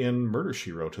seen her in Murder,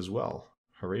 She Wrote as well.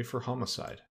 Hooray for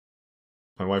Homicide.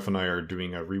 My wife and I are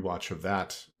doing a rewatch of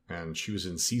that, and she was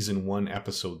in Season 1,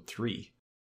 Episode 3.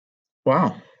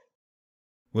 Wow.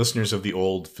 Listeners of the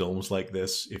old films like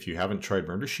this, if you haven't tried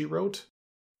Murder, She Wrote,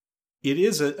 it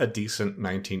is a decent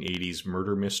 1980s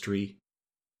murder mystery.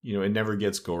 It never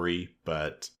gets gory,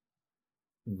 but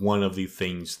one of the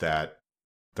things that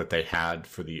they had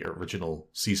for the original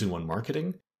Season 1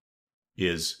 marketing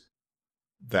is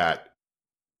that,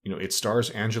 it stars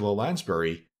Angela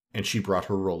Lansbury, and she brought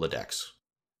her Rolodex.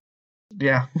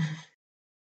 Yeah.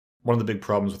 One of the big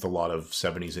problems with a lot of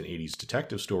 70s and 80s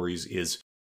detective stories is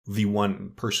the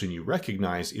one person you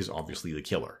recognize is obviously the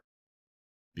killer,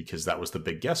 because that was the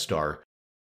big guest star.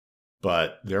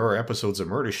 But there are episodes of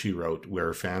Murder, She Wrote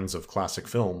where fans of classic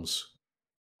films,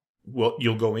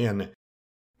 you'll go in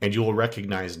and you'll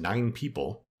recognize 9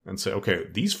 people and say, okay,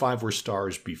 these 5 were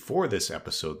stars before this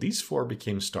episode, these 4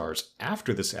 became stars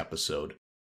after this episode,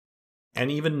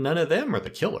 and even none of them are the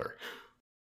killer.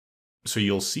 So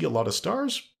you'll see a lot of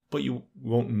stars, but you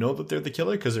won't know that they're the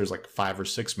killer because there's like 5 or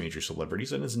 6 major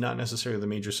celebrities, and it's not necessarily the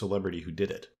major celebrity who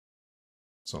did it.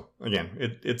 So again,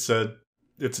 it's an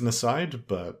aside,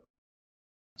 but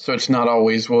So it's not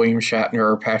always William Shatner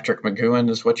or Patrick McGoohan,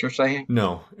 is what you're saying?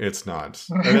 no, it's not.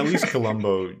 And at least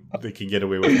Columbo, they can get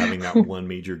away with having that one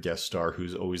major guest star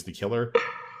who's always the killer,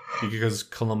 because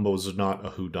Columbo's not a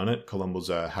whodunit. Columbo's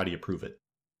a how do you prove it?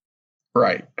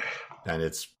 Right. And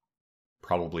it's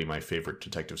probably my favorite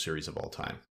detective series of all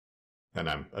time. And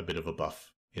I'm a bit of a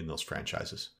buff in those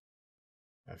franchises.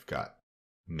 I've got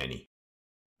many.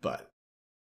 But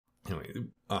anyway,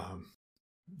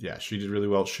 yeah, she did really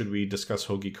well. Should we discuss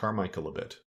Hoagy Carmichael a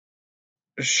bit?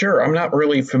 Sure, I'm not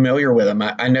really familiar with him.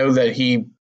 I know that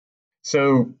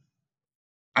so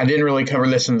I didn't really cover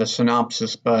this in the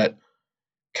synopsis, but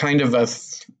kind of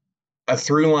a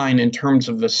through line in terms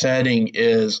of the setting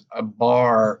is a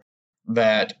bar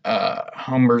that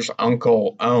Homer's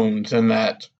uncle owns, and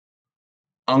that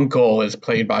uncle is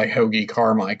played by Hoagy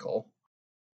Carmichael.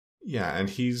 Yeah, and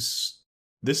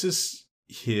this is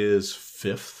his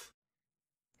 5th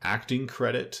acting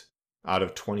credit out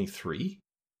of 23,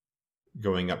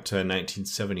 going up to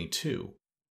 1972.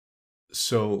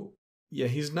 So, yeah,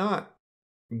 he's not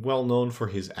well known for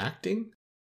his acting,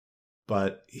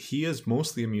 but he is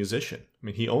mostly a musician. I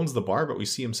mean, he owns the bar, but we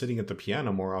see him sitting at the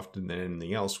piano more often than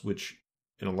anything else, which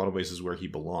in a lot of ways is where he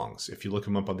belongs. If you look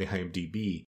him up on the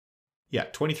IMDb, yeah,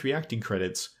 23 acting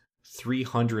credits,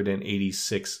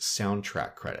 386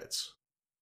 soundtrack credits.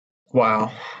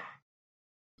 Wow.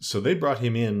 So they brought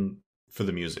him in for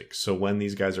the music. So when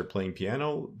these guys are playing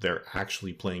piano, they're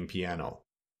actually playing piano.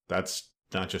 That's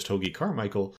not just Hoagy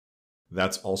Carmichael,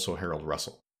 that's also Harold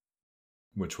Russell,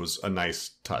 which was a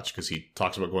nice touch because he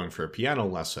talks about going for a piano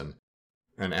lesson,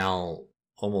 and Al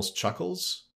almost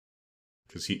chuckles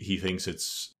because he thinks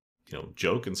it's,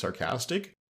 joke and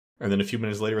sarcastic. And then a few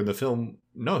minutes later in the film,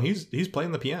 no, he's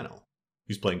playing the piano.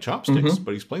 He's playing chopsticks,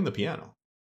 but he's playing the piano.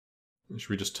 Should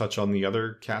we just touch on the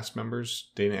other cast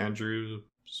members? Dana Andrews,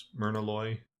 Myrna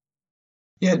Loy?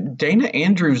 Yeah, Dana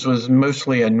Andrews was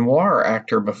mostly a noir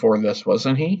actor before this,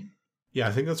 wasn't he? Yeah,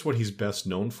 I think that's what he's best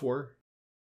known for.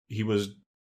 He was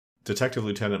Detective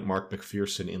Lieutenant Mark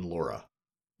McPherson in Laura,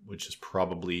 which is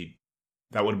probably,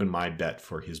 that would have been my bet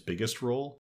for his biggest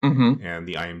role, and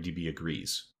the IMDb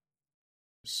agrees.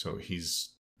 So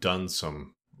he's done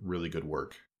some really good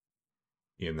work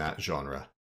in that genre.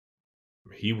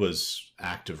 He was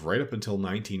active right up until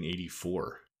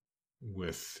 1984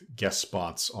 with guest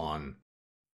spots on,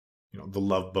 The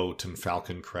Love Boat and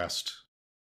Falcon Crest.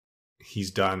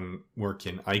 He's done work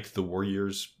in Ike the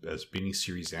Warriors as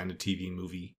miniseries and a TV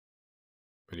movie.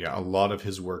 But yeah, a lot of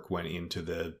his work went into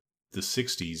the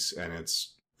 60s, and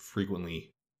it's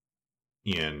frequently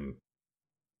in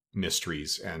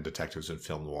mysteries and detectives and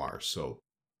film noir. So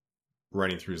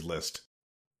running through his list,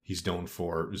 he's known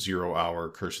for 0 Hour,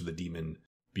 Curse of the Demon,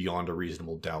 Beyond a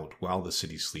Reasonable Doubt, While the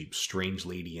City Sleeps, Strange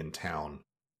Lady in Town,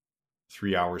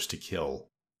 3 Hours to Kill.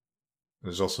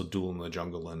 There's also Duel in the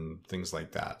Jungle and things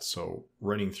like that. So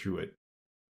running through it,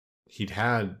 he'd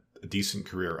had a decent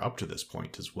career up to this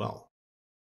point as well.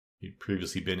 He'd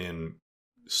previously been in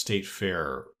State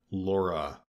Fair,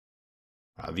 Laura,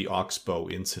 The Oxbow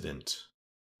Incident,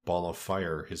 Ball of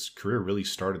Fire. His career really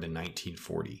started in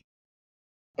 1940.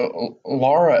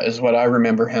 Laura is what I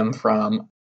remember him from.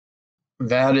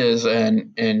 That is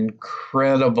an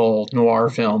incredible noir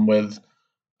film with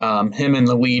him in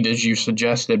the lead, as you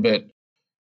suggested, but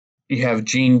you have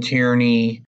Gene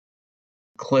Tierney,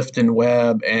 Clifton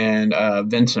Webb, and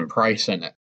Vincent Price in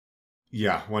it.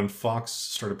 Yeah, when Fox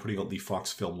started putting out the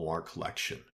Fox Film Noir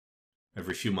collection,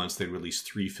 every few months they'd release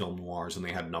 3 film noirs, and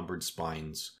they had numbered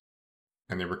spines.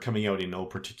 And they were coming out in no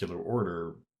particular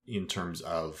order in terms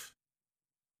of,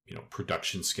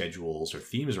 production schedules or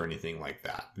themes or anything like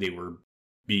that. They were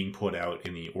being put out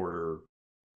in the order,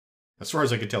 as far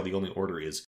as I could tell, the only order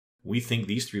is, we think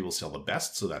these 3 will sell the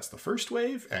best, so that's the first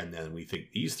wave, and then we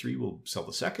think these 3 will sell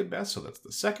the second best, so that's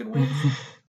the second wave,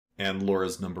 and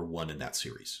Laura's number 1 in that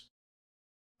series.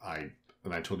 I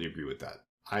totally agree with that.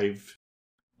 I've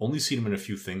only seen him in a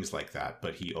few things like that,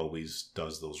 but he always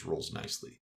does those roles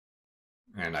nicely.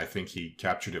 And I think he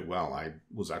captured it well. I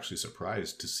was actually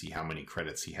surprised to see how many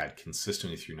credits he had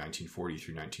consistently through 1940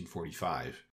 through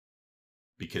 1945.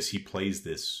 Because he plays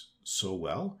this so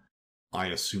well, I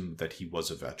assumed that he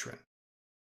was a veteran.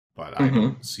 But I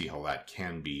don't see how that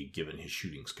can be given his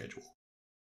shooting schedule.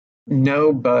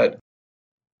 No, but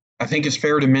I think it's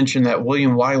fair to mention that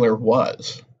William Wyler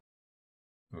was.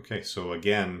 Okay, so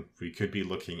again, we could be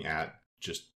looking at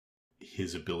just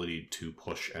his ability to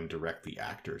push and direct the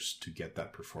actors to get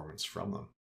that performance from them.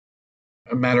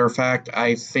 A matter of fact,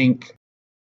 I think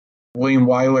William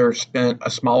Wyler spent a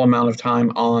small amount of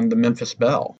time on the Memphis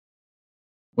Belle.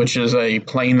 which is a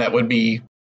plane that would be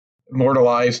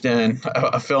immortalized in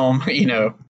a film,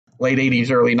 late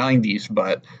 80s, early 90s,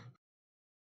 but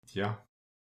Yeah.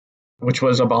 which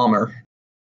was a bomber.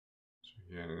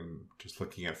 Yeah, and just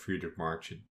looking at Friedrich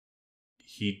March,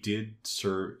 he did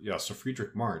serve. Yeah, so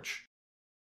Friedrich March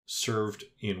served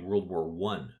in World War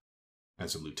One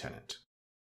as a lieutenant.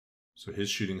 So his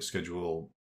shooting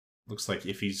schedule looks like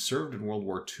if he served in World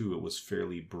War II, it was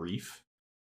fairly brief,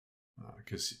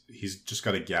 because he's just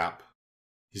got a gap.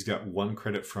 He's got one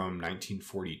credit from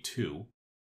 1942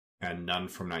 and none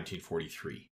from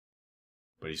 1943.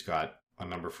 But he's got a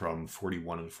number from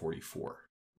 41 and 44.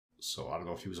 So I don't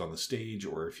know if he was on the stage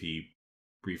or if he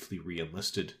briefly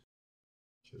re-enlisted.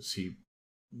 Because he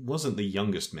wasn't the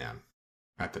youngest man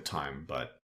at the time,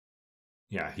 but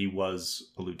yeah, he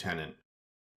was a lieutenant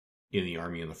in the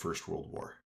Army in the First World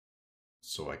War.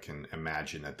 So I can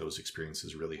imagine that those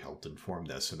experiences really helped inform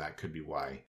this, and that could be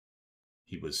why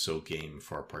he was so game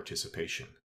for participation.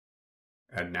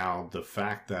 And now the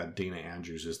fact that Dana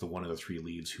Andrews is the one of the three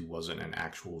leads who wasn't an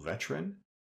actual veteran,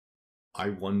 I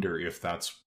wonder if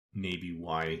that's maybe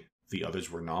why the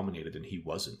others were nominated and he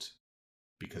wasn't.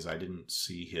 Because I didn't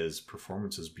see his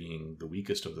performance as being the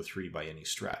weakest of the three by any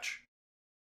stretch.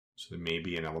 So there may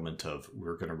be an element of,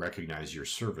 we're going to recognize your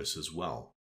service as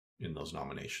well in those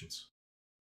nominations.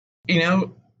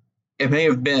 It may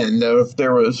have been, though, if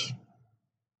there was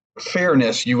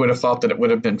fairness, you would have thought that it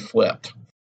would have been flipped.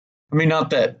 I mean,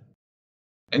 not that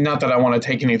I want to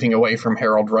take anything away from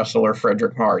Harold Russell or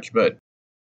Frederick March, but,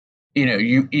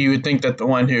 you would think that the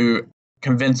one who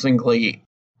convincingly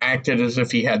acted as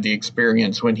if he had the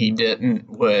experience when he didn't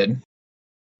would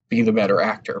be the better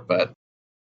actor. But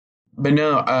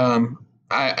no,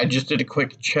 I just did a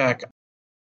quick check.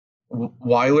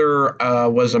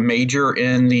 Wyler was a major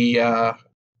in the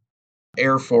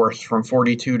Air Force from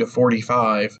 42 to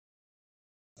 45,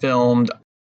 filmed a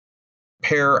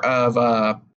pair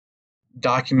of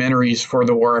documentaries for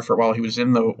the war effort while he was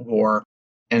in the war,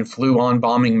 and flew on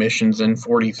bombing missions in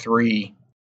 43.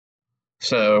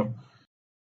 So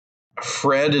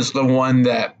Fred is the one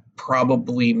that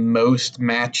probably most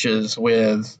matches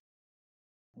with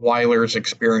Wyler's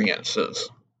experiences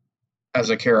as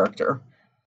a character.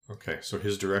 Okay, so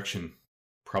his direction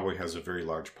probably has a very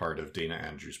large part of Dana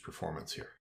Andrews' performance here.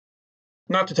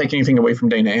 Not to take anything away from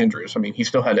Dana Andrews. I mean, he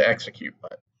still had to execute,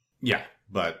 but... Yeah,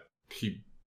 but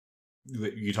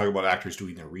you talk about actors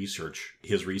doing their research.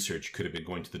 His research could have been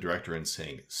going to the director and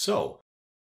saying, so...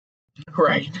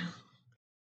 Right.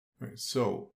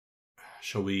 So,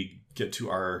 shall we get to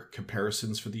our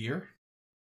comparisons for the year?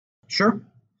 Sure.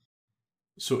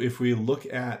 So if we look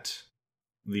at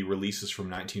the releases from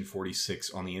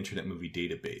 1946 on the Internet Movie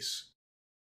Database,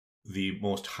 the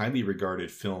most highly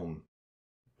regarded film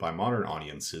by modern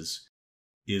audiences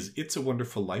is It's a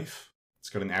Wonderful Life. It's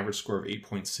got an average score of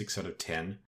 8.6 out of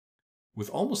 10,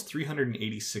 with almost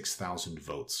 386,000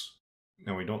 votes.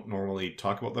 Now, we don't normally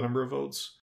talk about the number of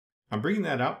votes. I'm bringing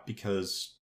that up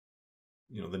because,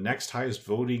 the next highest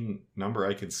voting number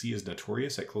I can see is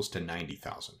Notorious at close to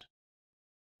 90,000.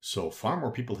 So far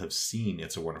more people have seen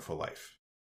It's a Wonderful Life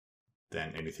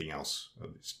than anything else,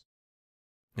 at least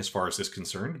as far as this is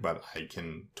concerned, but I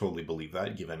can totally believe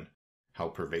that given how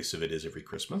pervasive it is every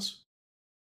Christmas.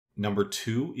 Number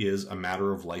 2 is A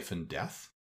Matter of Life and Death,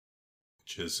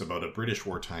 which is about a British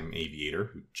wartime aviator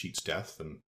who cheats death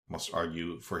and must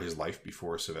argue for his life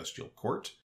before a celestial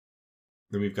court.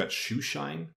 Then we've got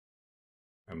Shoeshine,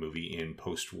 a movie in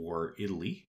post-war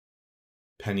Italy.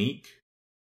 Panique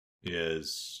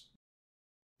is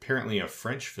apparently a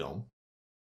French film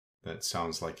that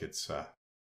sounds like it's a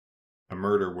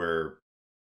murder where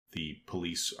the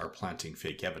police are planting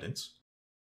fake evidence.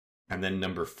 And then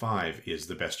number 5 is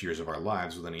The Best Years of Our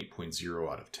Lives with an 8.0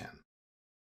 out of 10.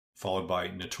 Followed by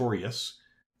Notorious,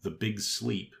 The Big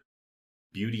Sleep,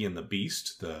 Beauty and the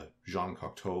Beast, the Jean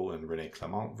Cocteau and René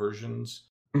Clément versions,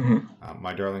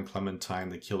 My Darling Clementine,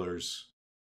 The Killers,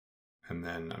 and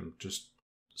then I'm just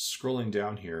scrolling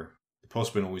down here. The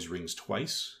Postman Always Rings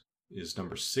Twice is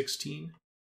number 16.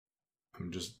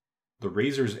 The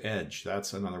Razor's Edge,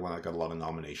 that's another one that got a lot of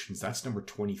nominations. That's number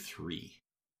 23.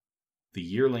 The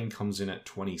Yearling comes in at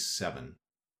 27.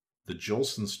 The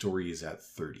Jolson Story is at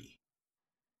 30.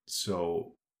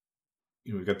 So,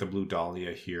 we've got The Blue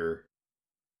Dahlia here.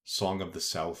 Song of the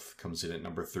South comes in at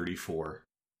number 34.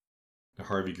 The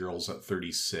Harvey Girls at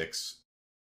 36.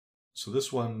 So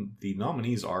this one, the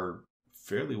nominees are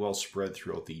fairly well spread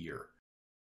throughout the year.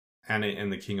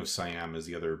 And The King of Siam is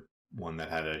the other one that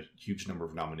had a huge number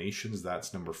of nominations.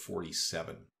 That's number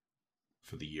 47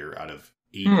 for the year out of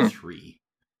 83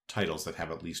 titles that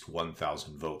have at least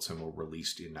 1,000 votes and were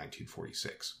released in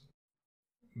 1946.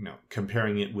 Now,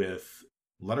 comparing it with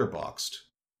Letterboxd,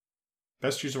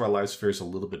 Best Years of Our Lives fares a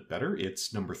little bit better.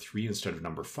 It's number 3 instead of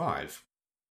number 5.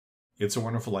 It's a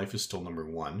Wonderful Life is still number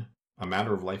 1. A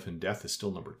Matter of Life and Death is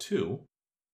still number 2.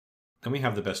 Then we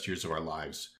have The Best Years of Our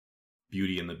Lives,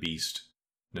 Beauty and the Beast,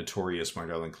 Notorious, My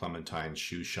Darling Clementine,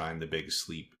 Shoe Shine, The Big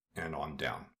Sleep, and on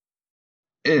down.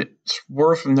 It's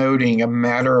worth noting A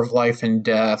Matter of Life and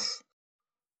Death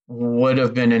would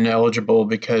have been ineligible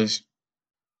because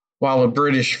while a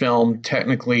British film,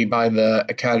 technically by the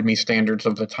Academy standards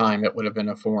of the time, it would have been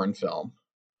a foreign film.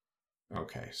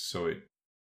 Okay, so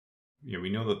we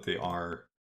know that they are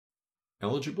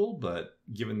eligible, but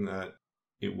given that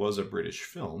it was a British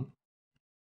film,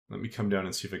 let me come down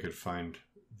and see if I could find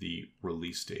the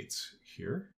release dates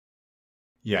here.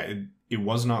 Yeah, it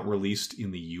was not released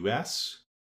in the US.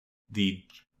 The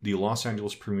Los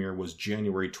Angeles premiere was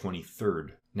January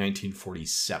 23rd,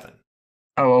 1947.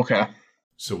 Oh, okay.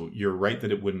 So you're right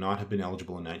that it would not have been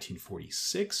eligible in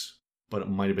 1946, but it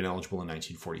might have been eligible in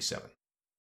 1947.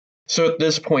 So at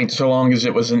this point, so long as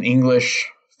it was an English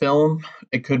film,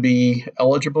 it could be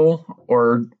eligible?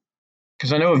 Or,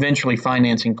 because I know eventually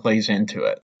financing plays into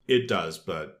it. It does,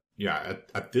 but yeah,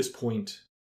 at this point,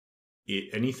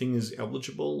 anything is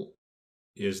eligible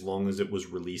as long as it was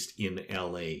released in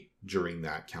LA during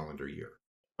that calendar year.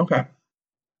 Okay.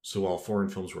 So while foreign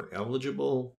films were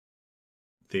eligible,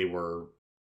 they were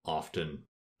often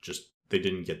they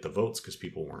didn't get the votes because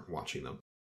people weren't watching them.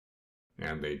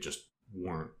 And they just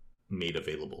weren't made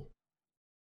available.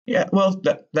 Yeah, well,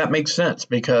 that makes sense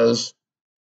because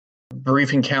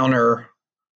Brief Encounter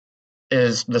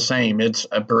is the same. It's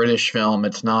a British film.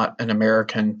 It's not an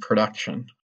American production.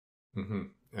 Mm-hmm.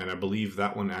 And I believe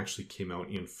that one actually came out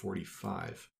in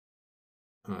 1945.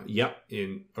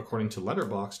 According to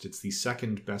Letterboxd, it's the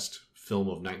second best film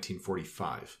of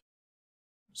 1945.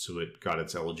 So it got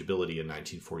its eligibility in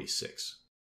 1946.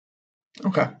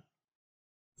 Okay.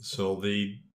 So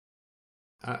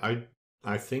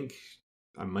I think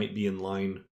I might be in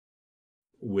line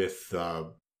with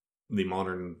the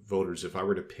modern voters. If I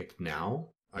were to pick now,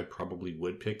 I probably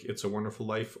would pick It's a Wonderful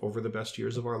Life over The Best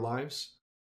Years of Our Lives.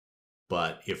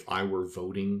 But if I were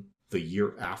voting the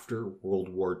year after World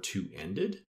War II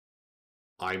ended,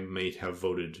 I might have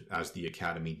voted as the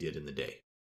Academy did in the day.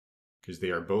 Because they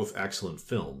are both excellent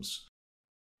films.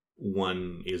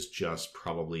 One is just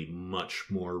probably much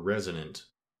more resonant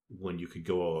when you could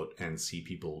go out and see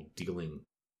people dealing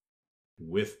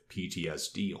with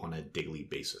PTSD on a daily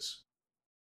basis.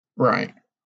 Right.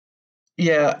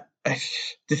 Yeah,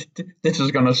 this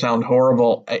is going to sound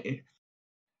horrible.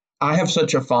 I have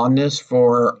such a fondness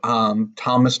for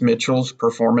Thomas Mitchell's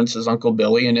performance as Uncle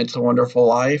Billy in It's a Wonderful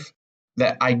Life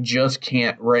that I just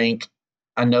can't rank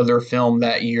another film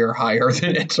that year higher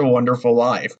than It's a Wonderful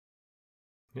Life.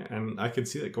 Yeah, and I can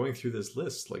see that going through this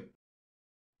list.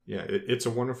 It's a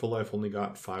Wonderful Life only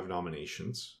got 5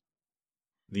 nominations.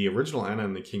 The original Anna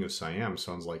and the King of Siam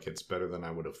sounds like it's better than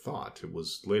I would have thought. It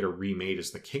was later remade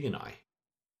as The King and I.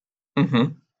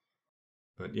 Mm-hmm.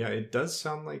 But yeah, it does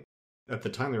sound like at the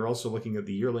time they were also looking at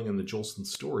The Yearling and The Jolson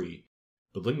Story.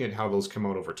 But looking at how those come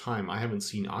out over time, I haven't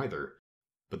seen either.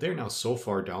 But they're now so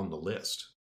far down the list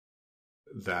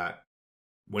that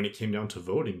when it came down to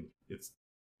voting, it's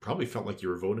probably felt like you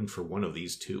were voting for one of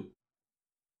these two.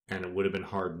 And it would have been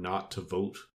hard not to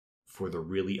vote for the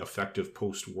really effective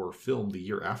post-war film the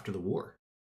year after the war.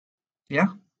 Yeah.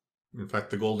 In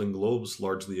fact, the Golden Globes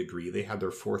largely agree. They had their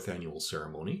 4th annual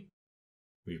ceremony.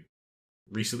 We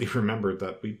recently remembered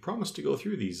that we promised to go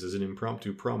through these as an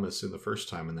impromptu promise in the first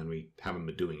time, and then we haven't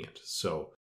been doing it.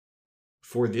 So,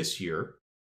 for this year,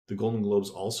 the Golden Globes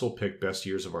also picked Best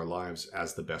Years of Our Lives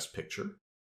as the Best Picture.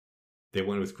 They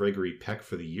went with Gregory Peck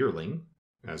for The Yearling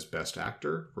as Best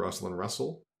Actor, Rosalind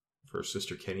Russell for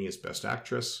Sister Kenny as Best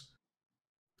Actress,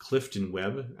 Clifton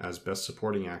Webb as Best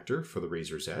Supporting Actor for The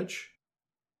Razor's Edge.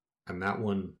 And that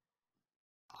one,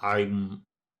 I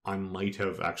might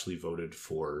have actually voted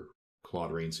for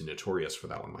Claude Rains in Notorious for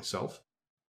that one myself.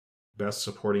 Best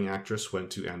Supporting Actress went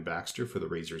to Anne Baxter for The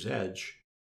Razor's Edge.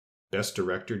 Best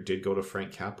Director did go to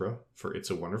Frank Capra for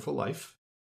It's a Wonderful Life.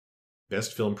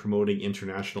 Best Film Promoting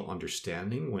International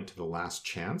Understanding went to The Last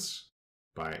Chance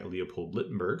by Leopold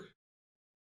Littenberg.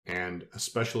 And a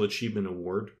Special Achievement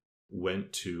Award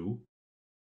went to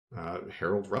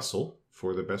Harold Russell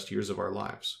for The Best Years of Our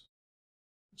Lives.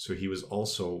 So he was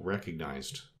also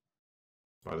recognized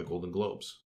by the Golden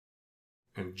Globes.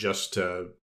 And just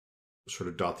to sort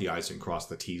of dot the I's and cross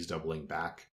the T's, doubling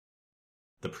back,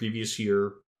 the previous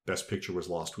year, Best Picture was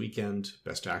Lost Weekend,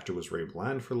 Best Actor was Ray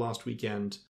Bland for Lost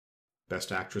Weekend,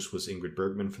 Best Actress was Ingrid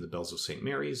Bergman for The Bells of St.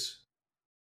 Mary's.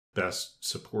 Best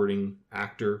Supporting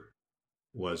Actor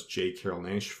was J. Carol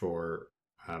Naish for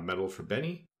Medal for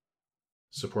Benny.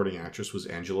 Supporting Actress was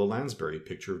Angela Lansbury,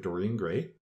 Picture of Dorian Gray.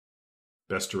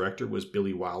 Best Director was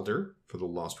Billy Wilder for The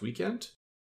Lost Weekend.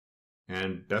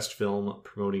 And Best Film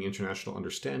Promoting International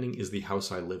Understanding is The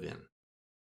House I Live In.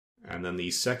 And then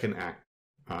the second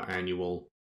annual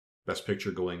Best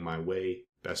Picture Going My Way.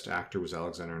 Best Actor was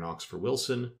Alexander Knox for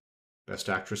Wilson. Best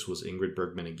Actress was Ingrid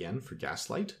Bergman again for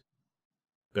Gaslight.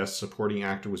 Best Supporting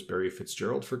Actor was Barry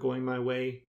Fitzgerald for Going My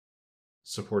Way.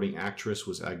 Supporting Actress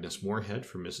was Agnes Moorehead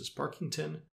for Mrs.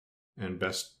 Parkington. And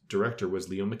Best Director was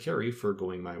Leo McCarey for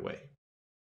Going My Way.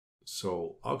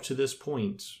 So up to this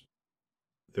point,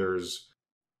 there's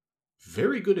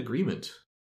very good agreement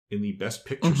in the Best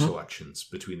Picture selections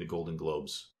between the Golden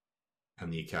Globes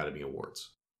and the Academy Awards.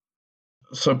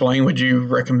 So, Blaine, would you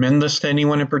recommend this to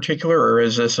anyone in particular, or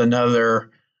is this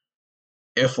another,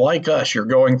 if like us, you're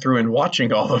going through and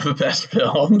watching all of the best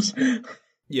films?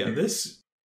 Yeah, this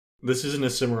isn't a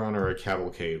Cimarron or a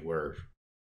Cavalcade where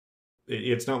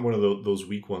it's not one of those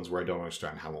weak ones where I don't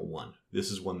understand how it won. This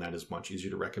is one that is much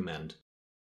easier to recommend,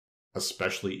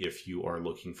 especially if you are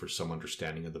looking for some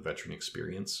understanding of the veteran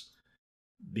experience,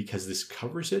 because this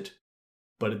covers it,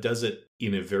 but it does it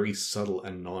in a very subtle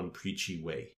and non-preachy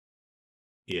way.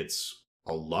 It's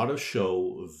a lot of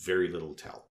show, very little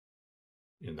tell,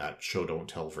 in that show don't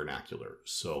tell vernacular.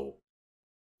 So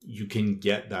you can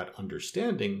get that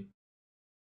understanding,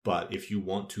 but if you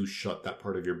want to shut that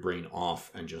part of your brain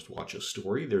off and just watch a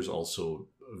story, there's also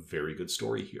a very good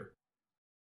story here,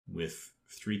 with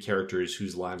 3 characters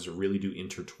whose lives really do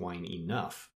intertwine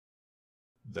enough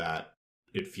that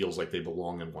it feels like they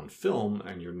belong in one film,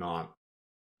 and you're not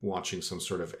watching some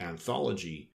sort of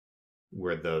anthology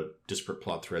where the disparate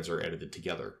plot threads are edited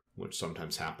together, which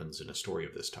sometimes happens in a story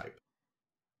of this type.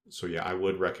 So yeah, I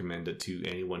would recommend it to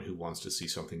anyone who wants to see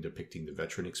something depicting the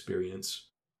veteran experience,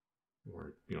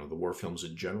 or, the war films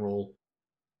in general.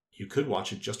 You could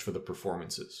watch it just for the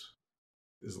performances.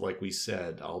 Is like we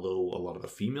said, although a lot of the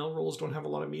female roles don't have a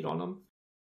lot of meat on them,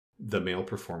 the male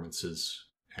performances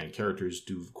and characters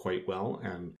do quite well,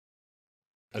 and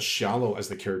as shallow as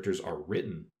the characters are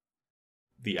written,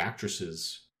 the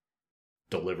actresses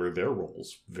deliver their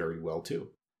roles very well too.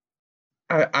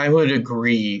 I would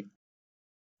agree.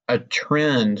 A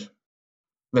trend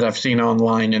that I've seen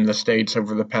online in the States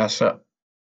over the past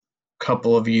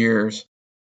couple of years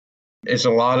is a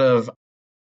lot of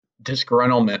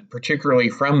disgruntlement, particularly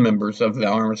from members of the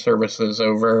armed services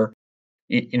over,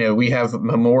 we have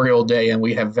Memorial Day and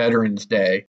we have Veterans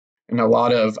Day, and a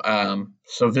lot of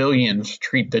civilians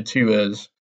treat the two as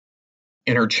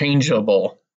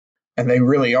interchangeable, and they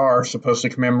really are supposed to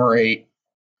commemorate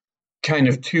kind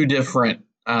of 2 different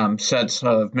sets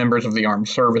of members of the armed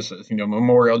services.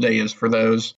 Memorial Day is for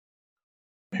those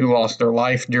who lost their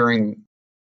life during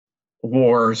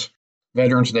wars.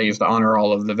 Veterans Day is to honor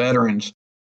all of the veterans.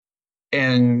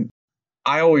 And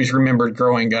I always remembered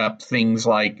growing up things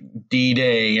like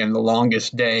D-Day and The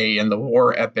Longest Day and the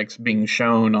war epics being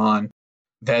shown on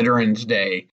Veterans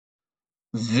Day.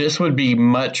 This would be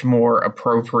much more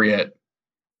appropriate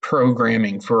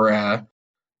programming for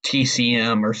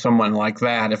TCM or someone like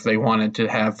that if they wanted to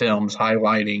have films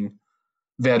highlighting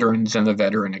veterans and the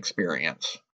veteran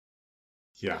experience.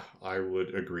 Yeah, I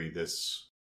would agree. This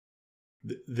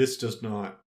does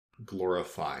not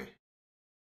glorify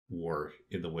war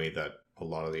in the way that a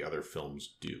lot of the other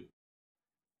films do.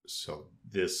 So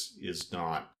this is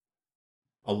not...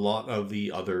 A lot of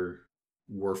the other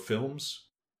war films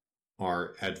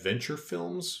are adventure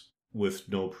films with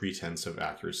no pretense of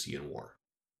accuracy in war.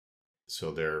 So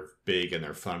they're big and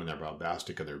they're fun and they're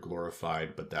bombastic and they're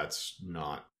glorified, but that's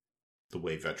not the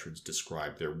way veterans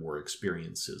describe their war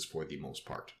experiences for the most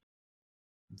part.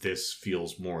 This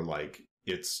feels more like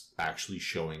it's actually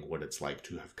showing what it's like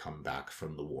to have come back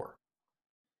from the war.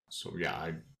 So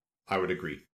yeah, I would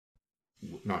agree.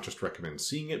 Not just recommend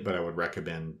seeing it, but I would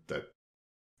recommend that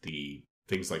the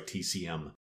things like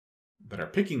TCM that are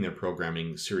picking their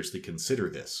programming seriously consider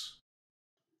this.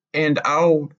 And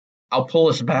I'll pull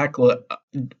us back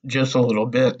just a little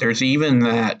bit. There's even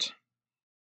that,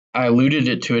 I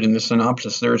alluded to it in the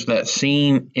synopsis, there's that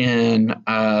scene in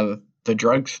the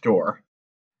drugstore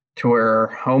to where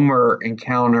Homer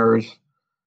encounters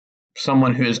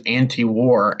someone who is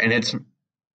anti-war, and it's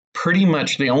pretty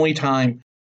much the only time,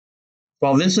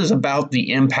 while this is about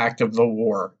the impact of the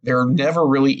war, there are never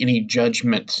really any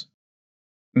judgments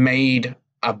made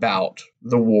about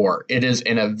the war. It is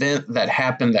an event that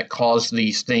happened that caused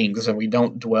these things, and we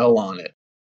don't dwell on it.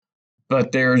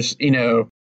 But there's the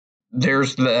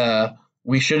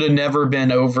we should have never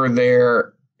been over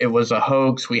there. It was a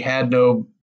hoax. We had no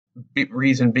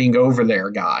reason being over there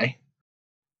guy.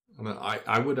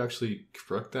 I would actually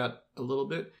correct that a little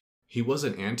bit. He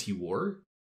wasn't anti-war.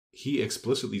 He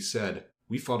explicitly said,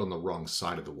 we fought on the wrong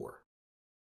side of the war.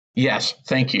 Yes,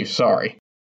 thank you. Sorry.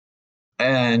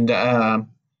 And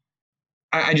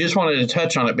I just wanted to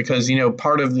touch on it because,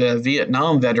 part of the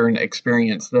Vietnam veteran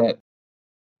experience that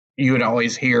you would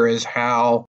always hear is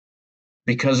how,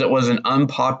 because it was an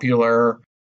unpopular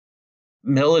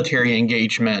military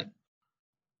engagement,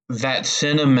 that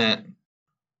sentiment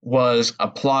was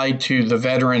applied to the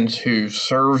veterans who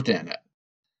served in it.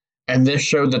 And this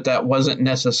showed that that wasn't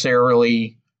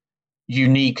necessarily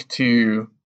unique to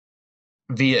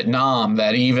Vietnam,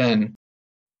 that even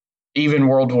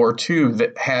World War II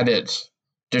that had its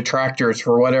detractors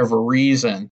for whatever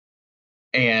reason,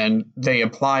 and they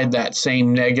applied that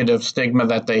same negative stigma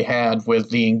that they had with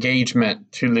the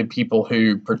engagement to the people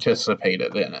who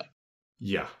participated in it.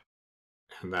 Yeah.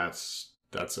 And that's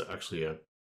actually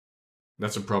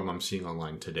that's a problem I'm seeing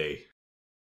online today.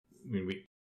 I mean,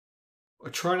 I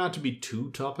try not to be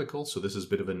too topical, so this is a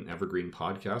bit of an evergreen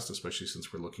podcast, especially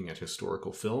since we're looking at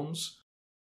historical films.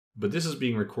 But this is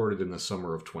being recorded in the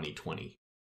summer of 2020,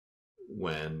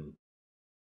 when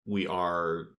we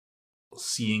are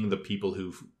seeing the people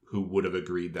who would have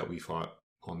agreed that we fought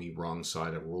on the wrong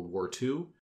side of World War II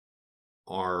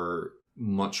are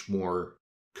much more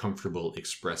comfortable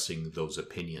expressing those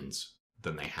opinions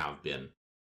than they have been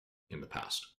in the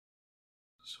past.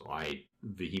 So I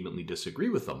vehemently disagree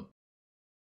with them.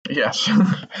 Yes.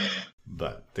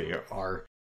 But they are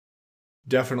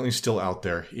definitely still out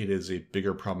there. It is a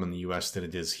bigger problem in the US than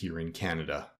it is here in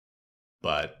Canada.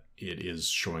 But it is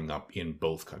showing up in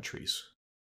both countries,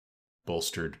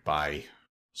 bolstered by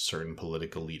certain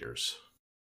political leaders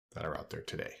that are out there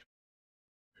today,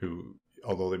 who,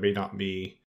 although they may not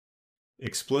be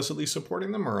explicitly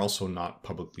supporting them, are also not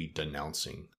publicly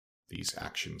denouncing these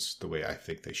actions the way I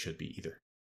think they should be either.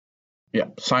 Yeah,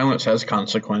 silence has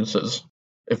consequences.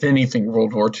 If anything,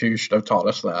 World War II should have taught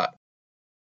us that.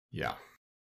 Yeah.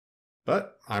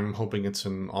 But I'm hoping it's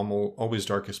an always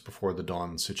darkest before the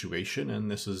dawn situation,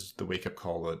 and this is the wake-up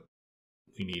call that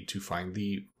we need to find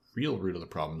the real root of the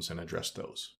problems and address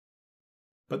those.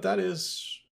 But that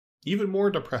is even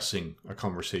more depressing a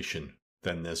conversation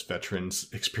than this veterans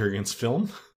experience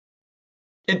film.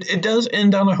 It does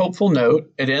end on a hopeful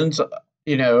note. It ends,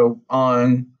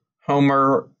 on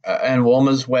Homer and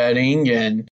Wilma's wedding,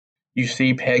 and you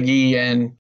see Peggy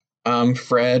and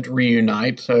Fred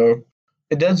reunite. So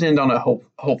it does end on a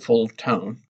hopeful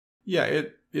tone. Yeah,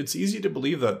 it's easy to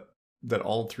believe that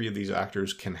all three of these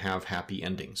actors can have happy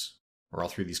endings, or all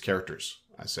three of these characters,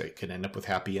 I say, can end up with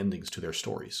happy endings to their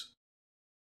stories.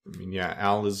 I mean, yeah,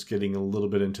 Al is getting a little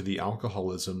bit into the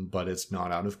alcoholism, but it's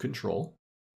not out of control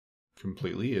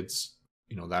completely. It's,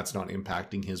 that's not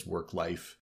impacting his work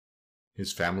life.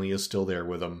 His family is still there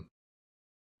with him.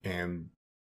 And,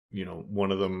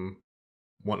 one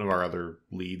of our other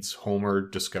leads, Homer,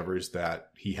 discovers that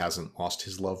he hasn't lost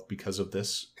his love because of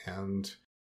this, and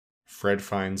Fred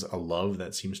finds a love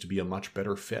that seems to be a much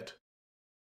better fit.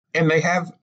 And they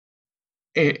have,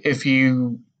 if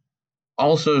you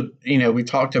also, we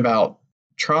talked about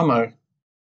trauma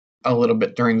a little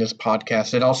bit during this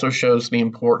podcast. It also shows the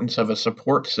importance of a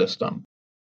support system.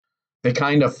 They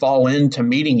kind of fall into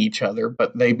meeting each other,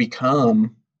 but they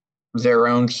become their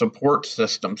own support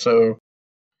system. So,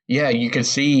 yeah, you can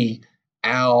see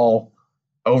Al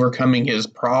overcoming his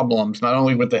problems, not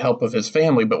only with the help of his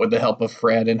family, but with the help of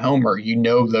Fred and Homer.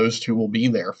 Those two will be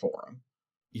there for him.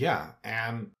 Yeah,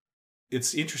 and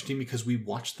it's interesting because we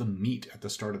watch them meet at the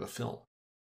start of the film.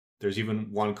 There's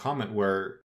even one comment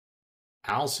where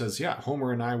Al says, yeah,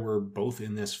 Homer and I were both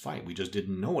in this fight. We just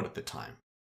didn't know it at the time.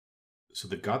 So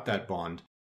they've got that bond.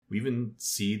 We even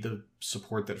see the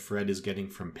support that Fred is getting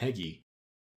from Peggy.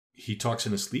 He talks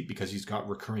in his sleep because he's got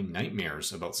recurring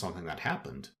nightmares about something that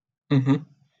happened. Mm-hmm.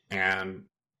 And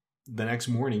the next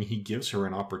morning, he gives her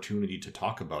an opportunity to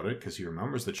talk about it because he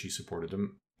remembers that she supported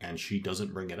him, and she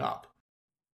doesn't bring it up.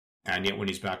 And yet when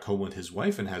he's back home with his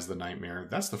wife and has the nightmare,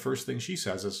 that's the first thing she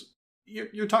says is,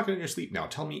 you're talking in your sleep now.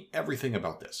 Tell me everything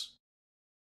about this.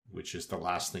 Which is the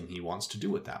last thing he wants to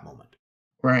do at that moment.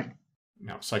 Right.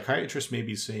 Now, psychiatrists may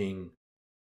be saying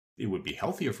it would be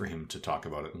healthier for him to talk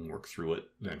about it and work through it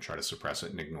than try to suppress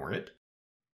it and ignore it.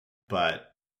 But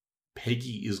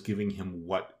Peggy is giving him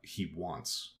what he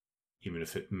wants, even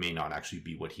if it may not actually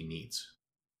be what he needs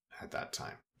at that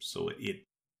time. So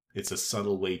it's a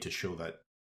subtle way to show that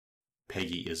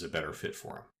Peggy is a better fit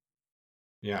for him.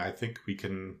 Yeah, I think we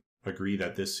can agree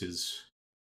that this is,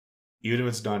 even if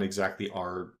it's not exactly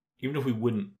our even if we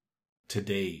wouldn't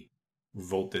today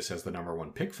vote this as the number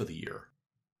one pick for the year,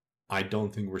 I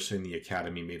don't think we're saying the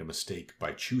Academy made a mistake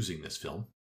by choosing this film.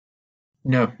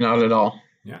 No, not at all.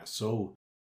 Yeah, so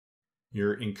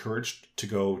you're encouraged to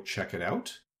go check it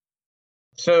out.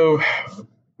 So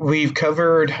we've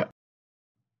covered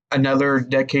another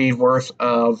decade worth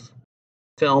of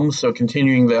films. So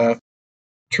continuing the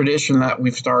tradition that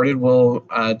we've started, we'll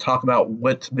talk about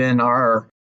what's been our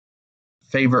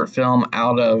favorite film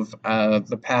out of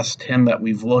the past 10 that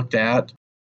we've looked at.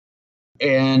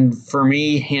 And for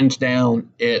me, hands down,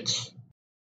 it's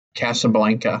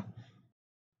Casablanca.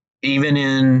 Even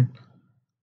in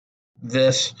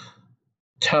this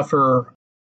tougher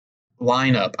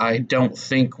lineup, I don't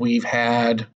think we've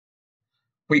had...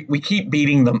 We keep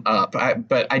beating them up,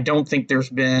 but I don't think there's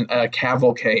been a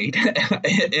cavalcade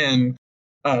in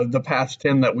the past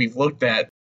 10 that we've looked at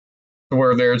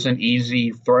where there's an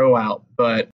easy throw out.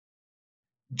 But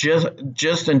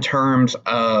just in terms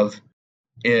of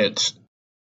its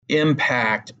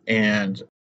impact and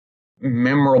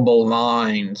memorable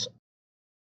lines,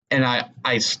 and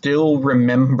I still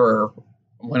remember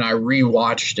when I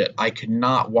rewatched it, I could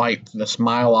not wipe the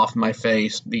smile off my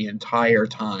face the entire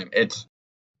time. It's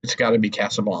got to be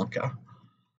Casablanca.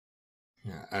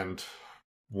 Yeah, and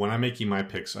when I'm making my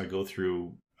picks, I go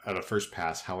through at a first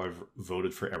pass how I've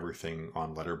voted for everything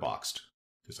on Letterboxd,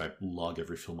 because I log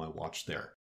every film I watch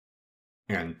there.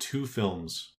 And 2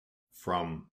 films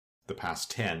from the past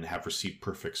 10 have received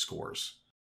perfect scores.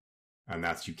 And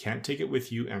that's You Can't Take It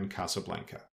With You and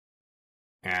Casablanca.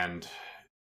 And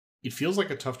it feels like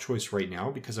a tough choice right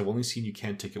now because I've only seen You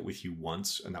Can't Take It With You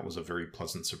once, and that was a very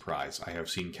pleasant surprise. I have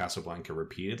seen Casablanca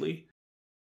repeatedly,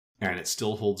 and it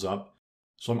still holds up.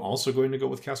 So I'm also going to go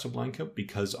with Casablanca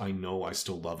because I know I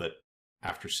still love it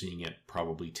after seeing it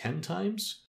probably 10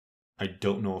 times. I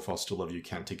don't know if I'll still love You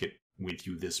Can't Take It With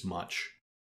You this much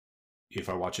if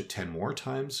I watch it 10 more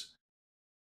times.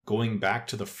 Going back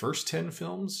to the first 10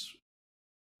 films,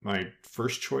 my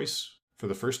first choice for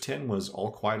the first 10 was All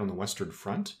Quiet on the Western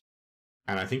Front.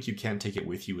 And I think You Can't Take It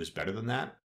With You is better than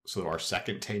that. So our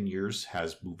second 10 years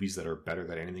has movies that are better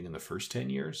than anything in the first 10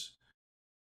 years.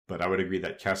 But I would agree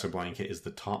that Casablanca is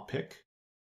the top pick.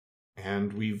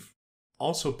 And we've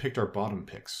also picked our bottom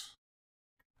picks,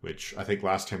 which I think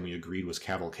last time we agreed was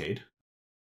Cavalcade.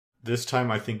 This time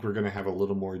I think we're going to have a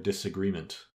little more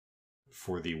disagreement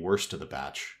for the worst of the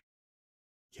batch,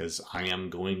 because I am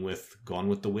going with Gone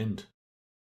with the Wind.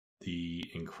 The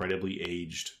incredibly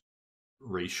aged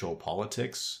racial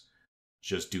politics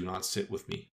just do not sit with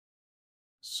me.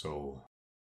 So,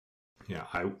 yeah,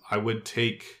 I would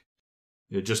take...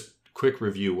 just quick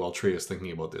review while Trey is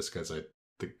thinking about this, because I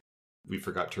think we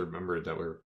forgot to remember that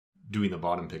we're doing the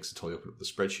bottom picks until you open up the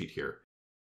spreadsheet here.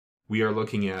 We are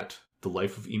looking at The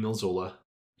Life of Emile Zola,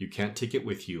 You Can't Take It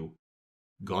With You,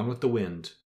 Gone with the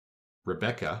Wind,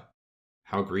 Rebecca,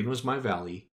 How Green Was My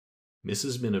Valley,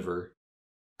 Mrs. Miniver,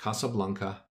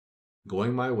 Casablanca,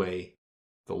 Going My Way,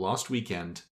 The Lost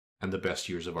Weekend, and The Best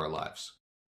Years of Our Lives.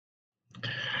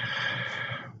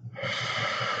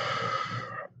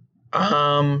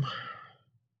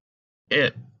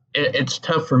 It's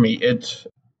tough for me. It's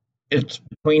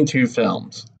between 2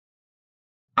 films.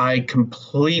 I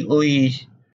completely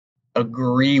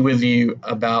agree with you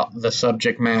about the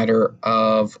subject matter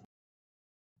of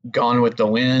Gone with the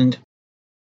Wind.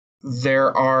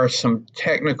 There are some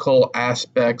technical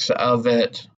aspects of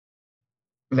it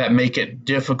that make it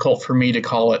difficult for me to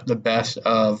call it the best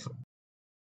of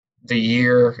the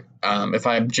year. If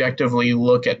I objectively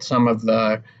look at some of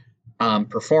the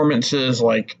performances,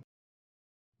 like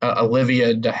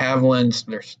Olivia de Havilland's,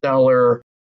 they're stellar.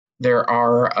 There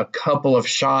are a couple of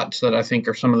shots that I think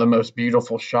are some of the most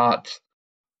beautiful shots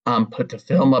put to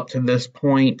film up to this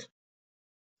point.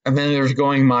 And then there's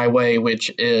Going My Way,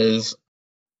 which is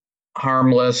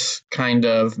harmless, kind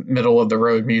of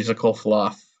middle-of-the-road musical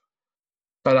fluff.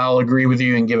 But I'll agree with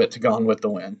you and give it to Gone with the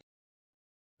Wind.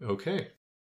 Okay.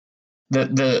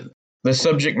 The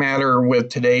subject matter with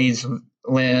today's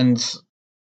lens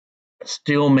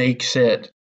still makes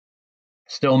it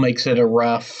a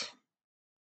rough.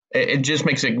 It just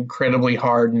makes it incredibly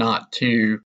hard not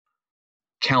to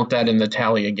count that in the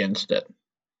tally against it.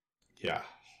 Yeah,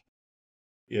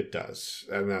 it does.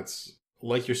 And that's,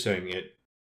 like you're saying,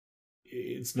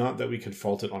 it's not that we could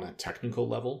fault it on a technical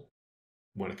level.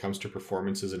 When it comes to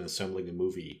performances and assembling a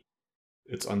movie,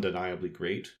 it's undeniably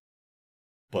great.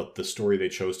 But the story they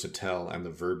chose to tell and the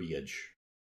verbiage,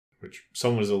 which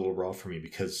some was a little raw for me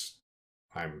because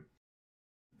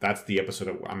that's the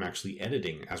episode I'm actually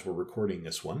editing as we're recording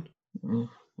this one.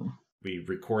 Mm-hmm. We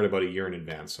record about a year in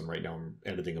advance, and right now I'm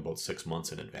editing about 6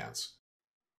 months in advance.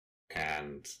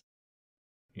 And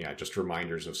yeah, just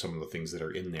reminders of some of the things that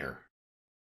are in there,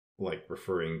 like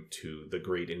referring to the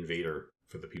Great Invader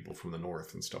for the people from the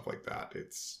North and stuff like that.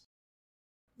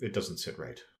 It doesn't sit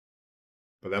right.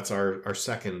 But that's our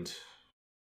second,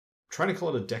 trying to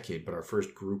call it a decade, but our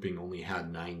first grouping only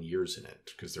had 9 years in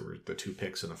it because there were the 2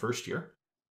 picks in the first year.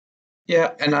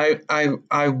 Yeah, and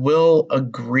I will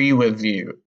agree with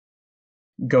you.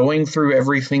 Going through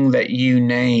everything that you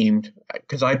named,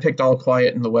 because I picked All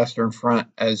Quiet in the Western Front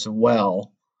as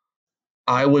well,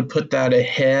 I would put that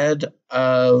ahead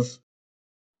of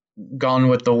Gone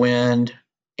with the Wind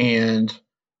and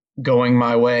Going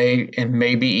My Way and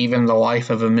maybe even The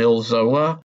Life of Emile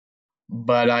Zola.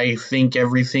 But I think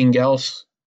everything else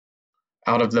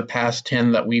out of the past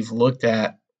 10 that we've looked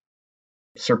at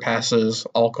surpasses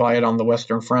All Quiet on the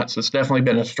Western Front. So it's definitely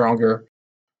been a stronger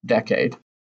decade.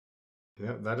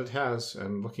 Yeah, that it has.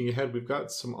 And looking ahead, we've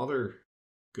got some other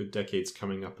good decades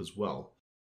coming up as well.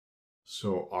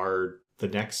 So the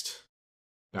next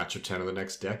batch of 10 of the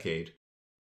next decade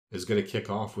is going to kick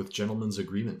off with Gentleman's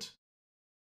Agreement.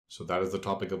 So that is the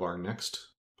topic of our next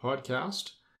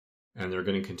podcast. And they're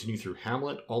going to continue through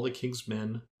Hamlet, All the King's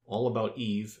Men, All About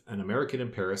Eve, An American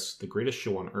in Paris, The Greatest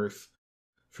Show on Earth,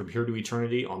 From Here to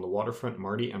Eternity, On the Waterfront,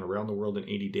 Marty, and Around the World in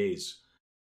 80 Days.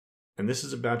 And this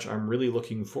is a batch I'm really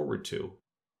looking forward to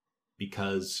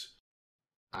because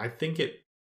I think it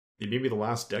may be the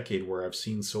last decade where I've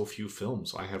seen so few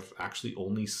films. I have actually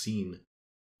only seen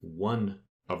one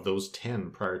of those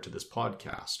 10 prior to this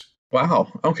podcast.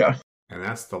 Wow, okay. And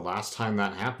that's the last time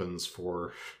that happens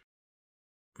for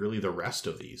really the rest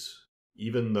of these.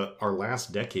 Even our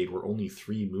last decade where only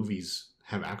 3 movies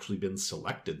have actually been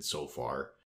selected so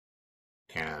far.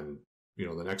 And,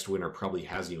 the next winner probably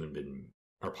hasn't even been,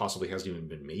 or possibly hasn't even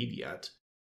been made yet.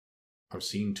 I've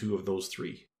seen 2 of those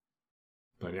 3.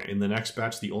 But in the next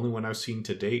batch, the only one I've seen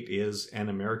to date is An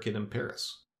American in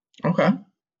Paris. Okay.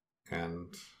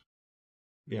 And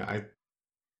yeah,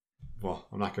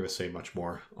 I'm not going to say much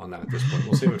more on that at this point.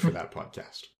 We'll save it for that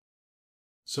podcast.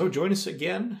 So join us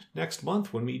again next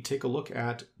month when we take a look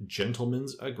at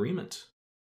Gentleman's Agreement.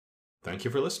 Thank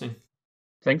you for listening.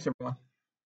 Thanks, everyone.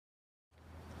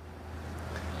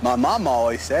 My mom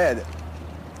always said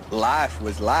life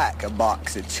was like a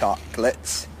box of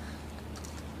chocolates.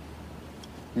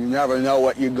 You never know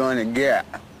what you're going to get.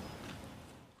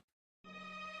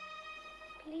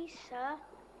 Please, sir,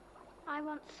 I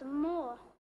want some more.